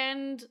you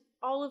and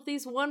all of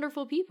these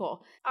wonderful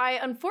people. I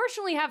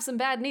unfortunately have some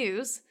bad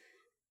news,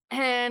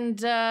 and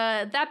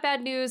that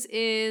bad news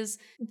is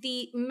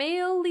the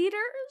male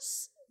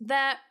leaders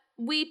that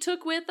we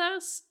took with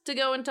us to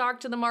go and talk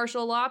to the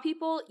martial law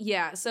people.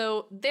 Yeah,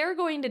 so they're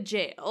going to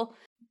jail,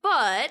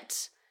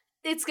 but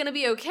it's going to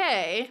be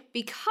okay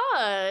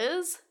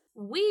because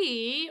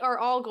we are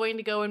all going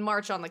to go and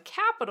march on the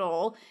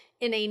Capitol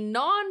in a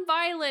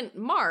non-violent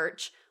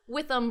march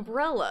with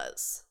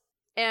umbrellas.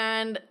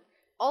 And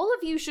all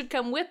of you should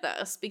come with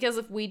us, because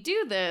if we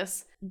do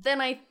this, then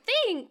I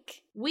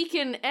think we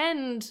can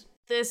end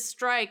this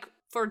strike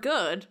for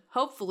good,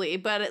 hopefully,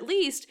 but at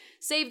least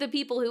save the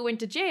people who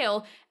went to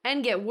jail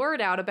and get word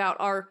out about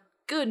our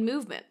good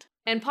movement,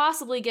 and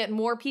possibly get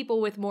more people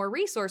with more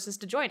resources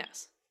to join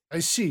us. I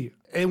see.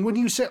 And when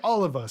you say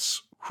all of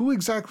us, Who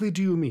exactly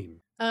do you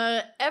mean?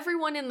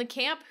 Everyone in the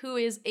camp who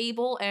is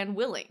able and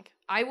willing.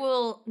 I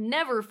will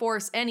never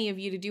force any of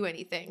you to do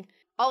anything.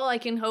 All I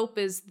can hope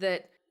is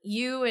that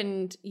you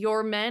and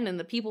your men and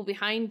the people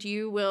behind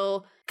you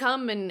will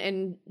come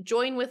and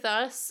join with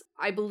us.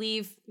 I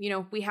believe,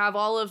 we have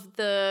all of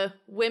the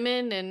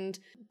women and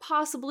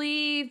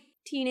possibly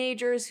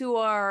teenagers who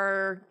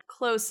are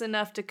close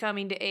enough to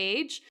coming to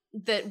age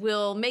that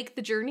will make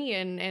the journey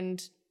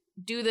and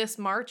do this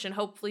march and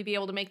hopefully be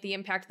able to make the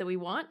impact that we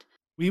want.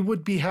 We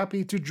would be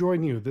happy to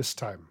join you this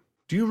time.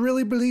 Do you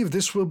really believe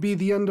this will be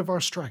the end of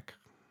our strike?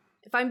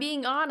 If I'm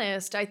being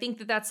honest, I think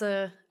that that's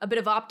a bit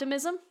of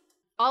optimism.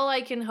 All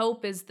I can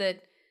hope is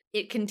that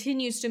it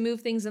continues to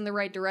move things in the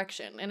right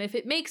direction. And if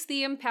it makes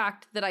the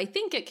impact that I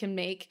think it can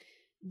make,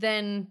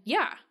 then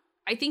yeah,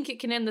 I think it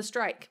can end the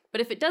strike.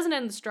 But if it doesn't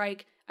end the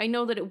strike, I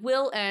know that it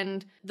will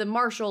end the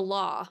martial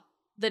law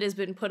that has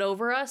been put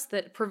over us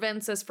that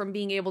prevents us from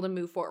being able to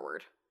move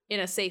forward in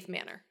a safe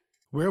manner.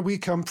 Where we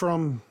come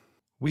from,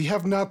 we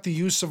have not the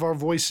use of our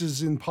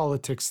voices in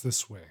politics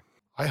this way.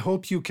 I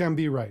hope you can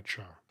be right,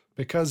 Char,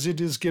 because it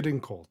is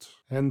getting cold.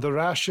 And the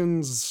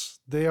rations,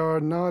 they are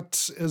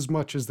not as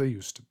much as they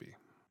used to be.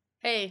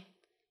 Hey,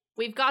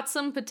 we've got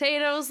some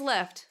potatoes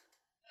left.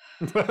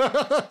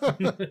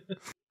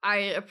 I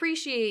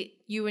appreciate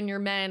you and your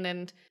men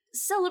and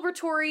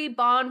celebratory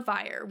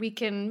bonfire. We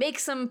can make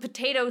some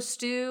potato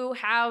stew,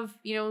 have,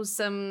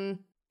 some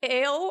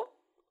ale.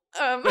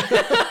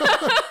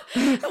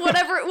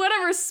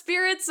 Whatever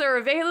spirits are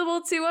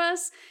available to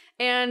us.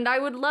 And I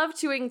would love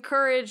to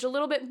encourage a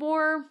little bit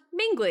more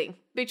mingling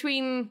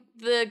between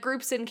the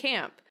groups in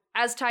camp.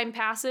 As time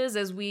passes,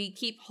 as we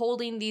keep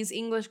holding these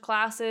English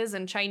classes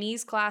and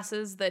Chinese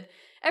classes, that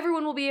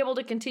everyone will be able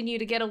to continue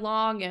to get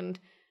along and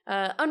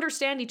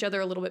understand each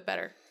other a little bit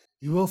better.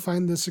 You will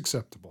find this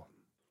acceptable.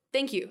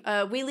 Thank you.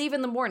 We leave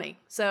in the morning,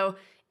 so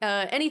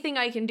anything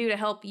I can do to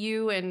help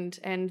you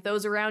and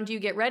those around you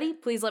get ready,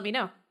 please let me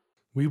know.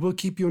 We will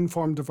keep you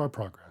informed of our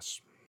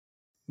progress.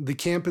 The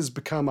camp has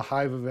become a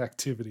hive of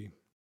activity.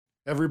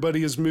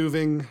 Everybody is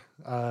moving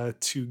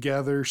to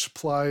gather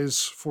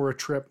supplies for a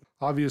trip.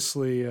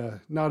 Obviously,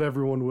 not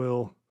everyone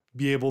will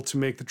be able to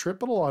make the trip,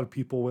 but a lot of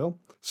people will.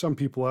 Some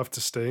people have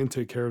to stay and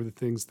take care of the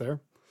things there.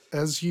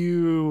 As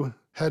you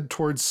head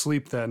towards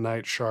sleep that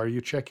night, Char, you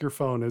check your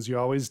phone as you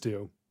always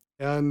do.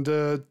 And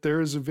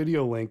there is a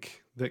video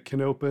link that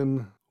can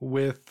open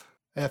with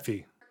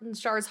Effie.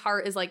 Char's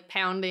heart is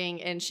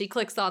pounding and she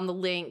clicks on the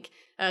link,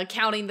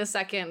 counting the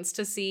seconds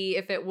to see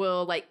if it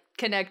will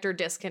connect or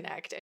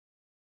disconnect.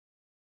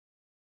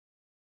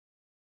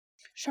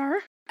 Char?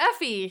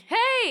 Effie,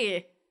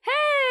 hey!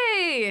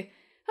 Hey!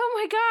 Oh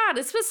my god,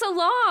 it's been so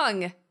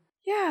long!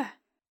 Yeah.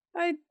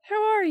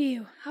 How are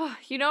you?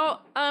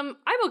 I'm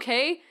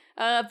okay.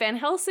 Van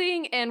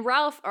Helsing and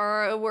Ralph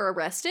were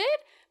arrested,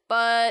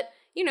 but,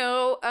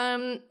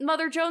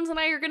 Mother Jones and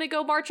I are gonna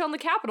go march on the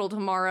Capitol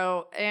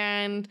tomorrow,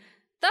 and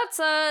that's,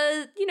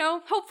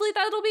 hopefully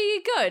that'll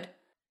be good.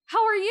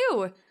 How are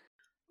you?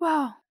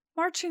 Well,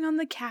 marching on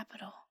the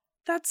Capitol.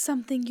 That's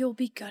something you'll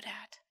be good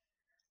at.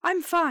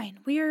 I'm fine.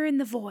 We are in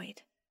the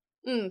void.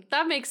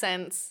 That makes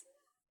sense.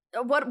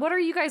 What are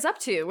you guys up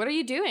to? What are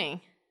you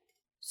doing?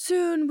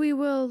 Soon we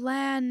will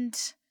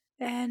land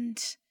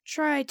and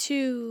try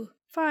to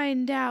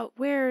find out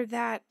where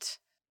that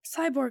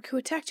cyborg who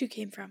attacked you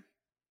came from.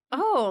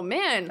 Oh,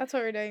 man. That's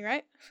what we're doing,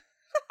 right?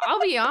 I'll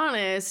be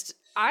honest.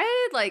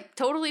 I,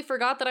 totally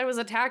forgot that I was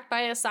attacked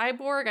by a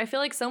cyborg. I feel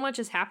like so much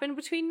has happened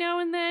between now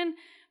and then.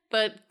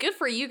 But good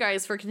for you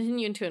guys for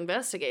continuing to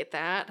investigate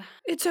that.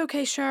 It's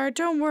okay, Char.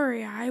 Don't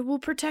worry. I will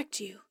protect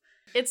you.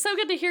 It's so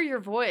good to hear your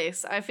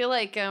voice. I feel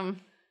like, I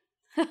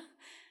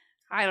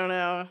don't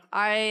know.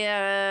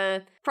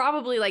 I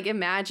probably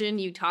imagine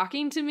you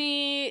talking to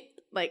me.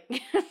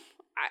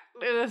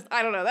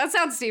 I don't know. That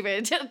sounds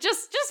stupid.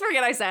 Just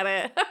forget I said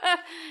it.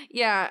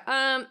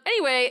 Yeah.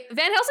 Anyway,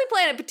 Van Helsing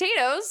Planet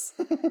potatoes.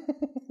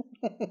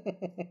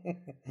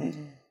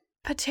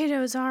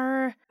 Potatoes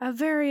are a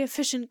very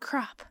efficient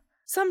crop.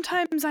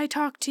 Sometimes I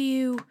talk to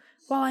you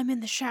while I'm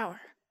in the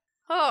shower.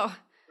 Oh.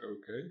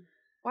 Okay.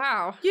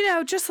 Wow.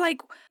 Just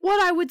like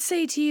what I would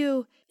say to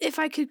you if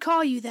I could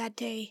call you that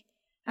day.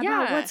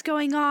 About what's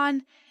going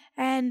on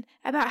and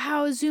about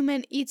how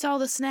Zoomin eats all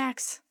the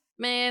snacks.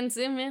 Man,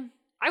 Zoomin.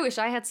 I wish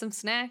I had some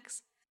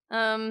snacks.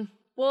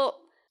 Well,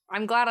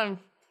 I'm glad I'm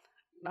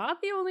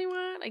not the only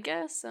one, I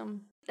guess.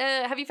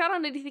 Have you found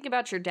out anything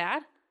about your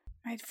dad?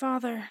 My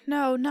father?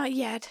 No, not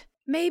yet.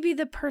 Maybe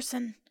the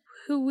person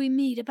who we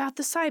meet about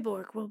the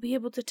cyborg will be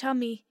able to tell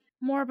me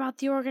more about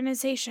the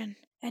organization.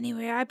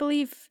 Anyway, I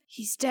believe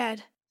he's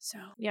dead, so...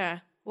 Yeah,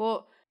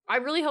 well, I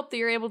really hope that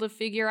you're able to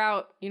figure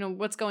out,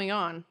 what's going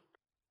on.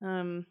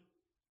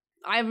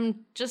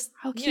 I'm just,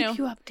 I'll keep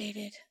you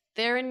updated.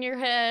 There in your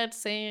head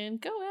saying,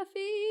 go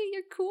Effie,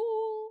 you're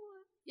cool,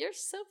 you're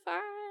so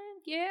fine,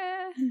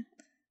 yeah.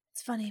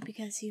 It's funny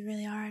because you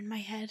really are in my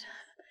head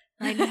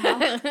right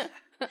now.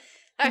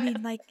 I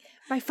mean,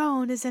 my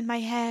phone is in my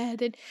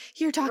head and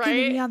you're talking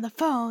to me on the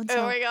phone,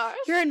 so oh my gosh.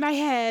 you're in my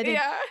head.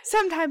 Yeah.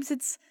 Sometimes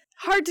it's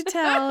hard to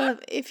tell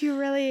if you're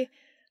really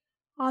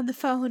on the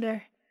phone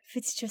or if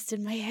it's just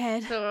in my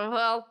head.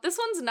 Well, this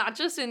one's not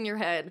just in your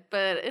head,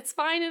 but it's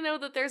fine to know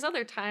that there's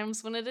other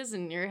times when it is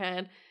in your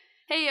head.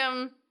 Hey,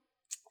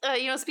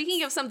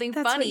 speaking of something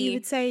That's funny. what you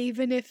would say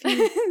even if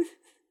you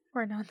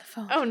weren't on the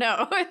phone. Oh,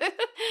 no.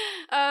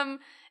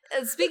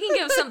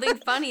 Speaking of something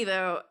funny,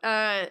 though,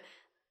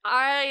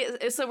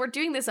 so we're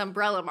doing this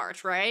umbrella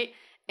march, right?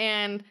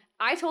 And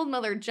I told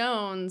Mother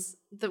Jones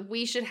that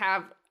we should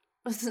have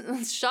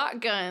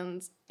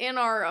shotguns in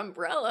our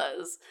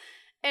umbrellas.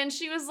 And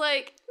she was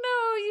like,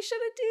 no, you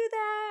shouldn't do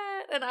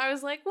that. And I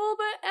was like, well,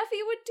 but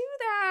Effie would do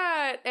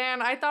that.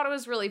 And I thought it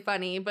was really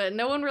funny, but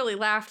no one really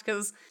laughed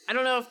because I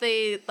don't know if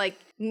they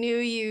knew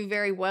you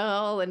very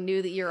well and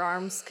knew that your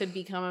arms could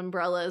become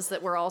umbrellas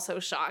that were also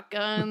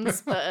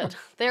shotguns, but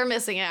they're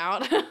missing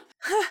out.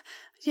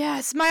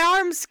 Yes, my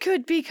arms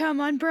could become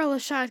umbrella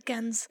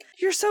shotguns.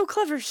 You're so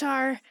clever,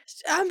 Char.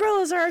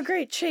 Umbrellas are a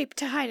great shape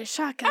to hide a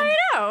shotgun. I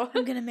know.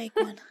 I'm gonna make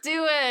one.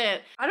 Do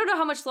it. I don't know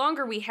how much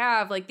longer we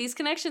have. These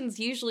connections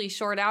usually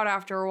short out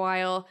after a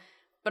while.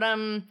 But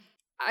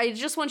I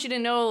just want you to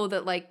know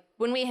that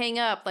when we hang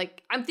up,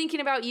 I'm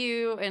thinking about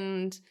you,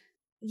 and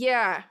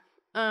yeah.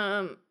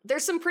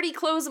 There's some pretty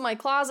clothes in my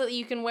closet that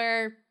you can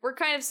wear. We're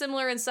kind of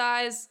similar in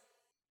size.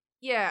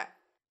 Yeah.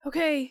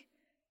 Okay.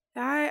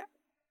 I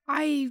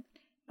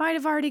might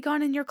have already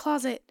gone in your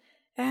closet,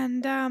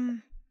 and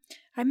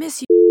I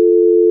miss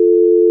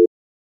you.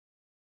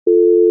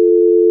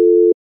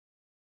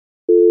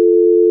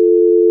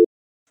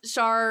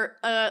 Char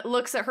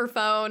looks at her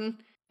phone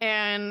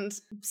and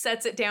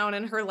sets it down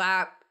in her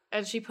lap,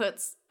 and she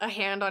puts a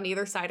hand on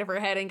either side of her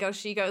head and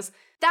she goes,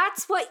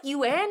 that's what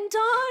you end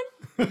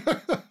on?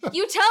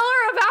 You tell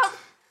her about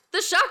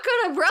the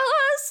shotgun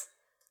umbrellas?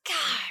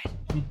 God.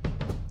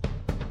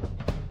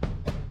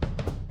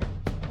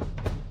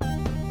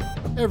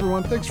 Hey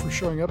everyone, thanks for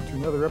showing up to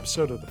another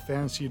episode of the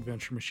Fantasy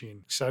Adventure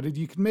Machine. Excited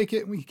you can make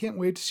it, and we can't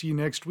wait to see you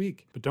next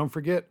week. But don't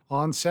forget,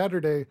 on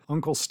Saturday,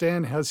 Uncle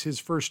Stan has his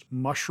first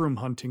mushroom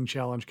hunting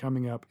challenge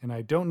coming up, and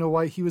I don't know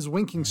why he was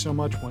winking so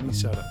much when he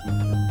said it.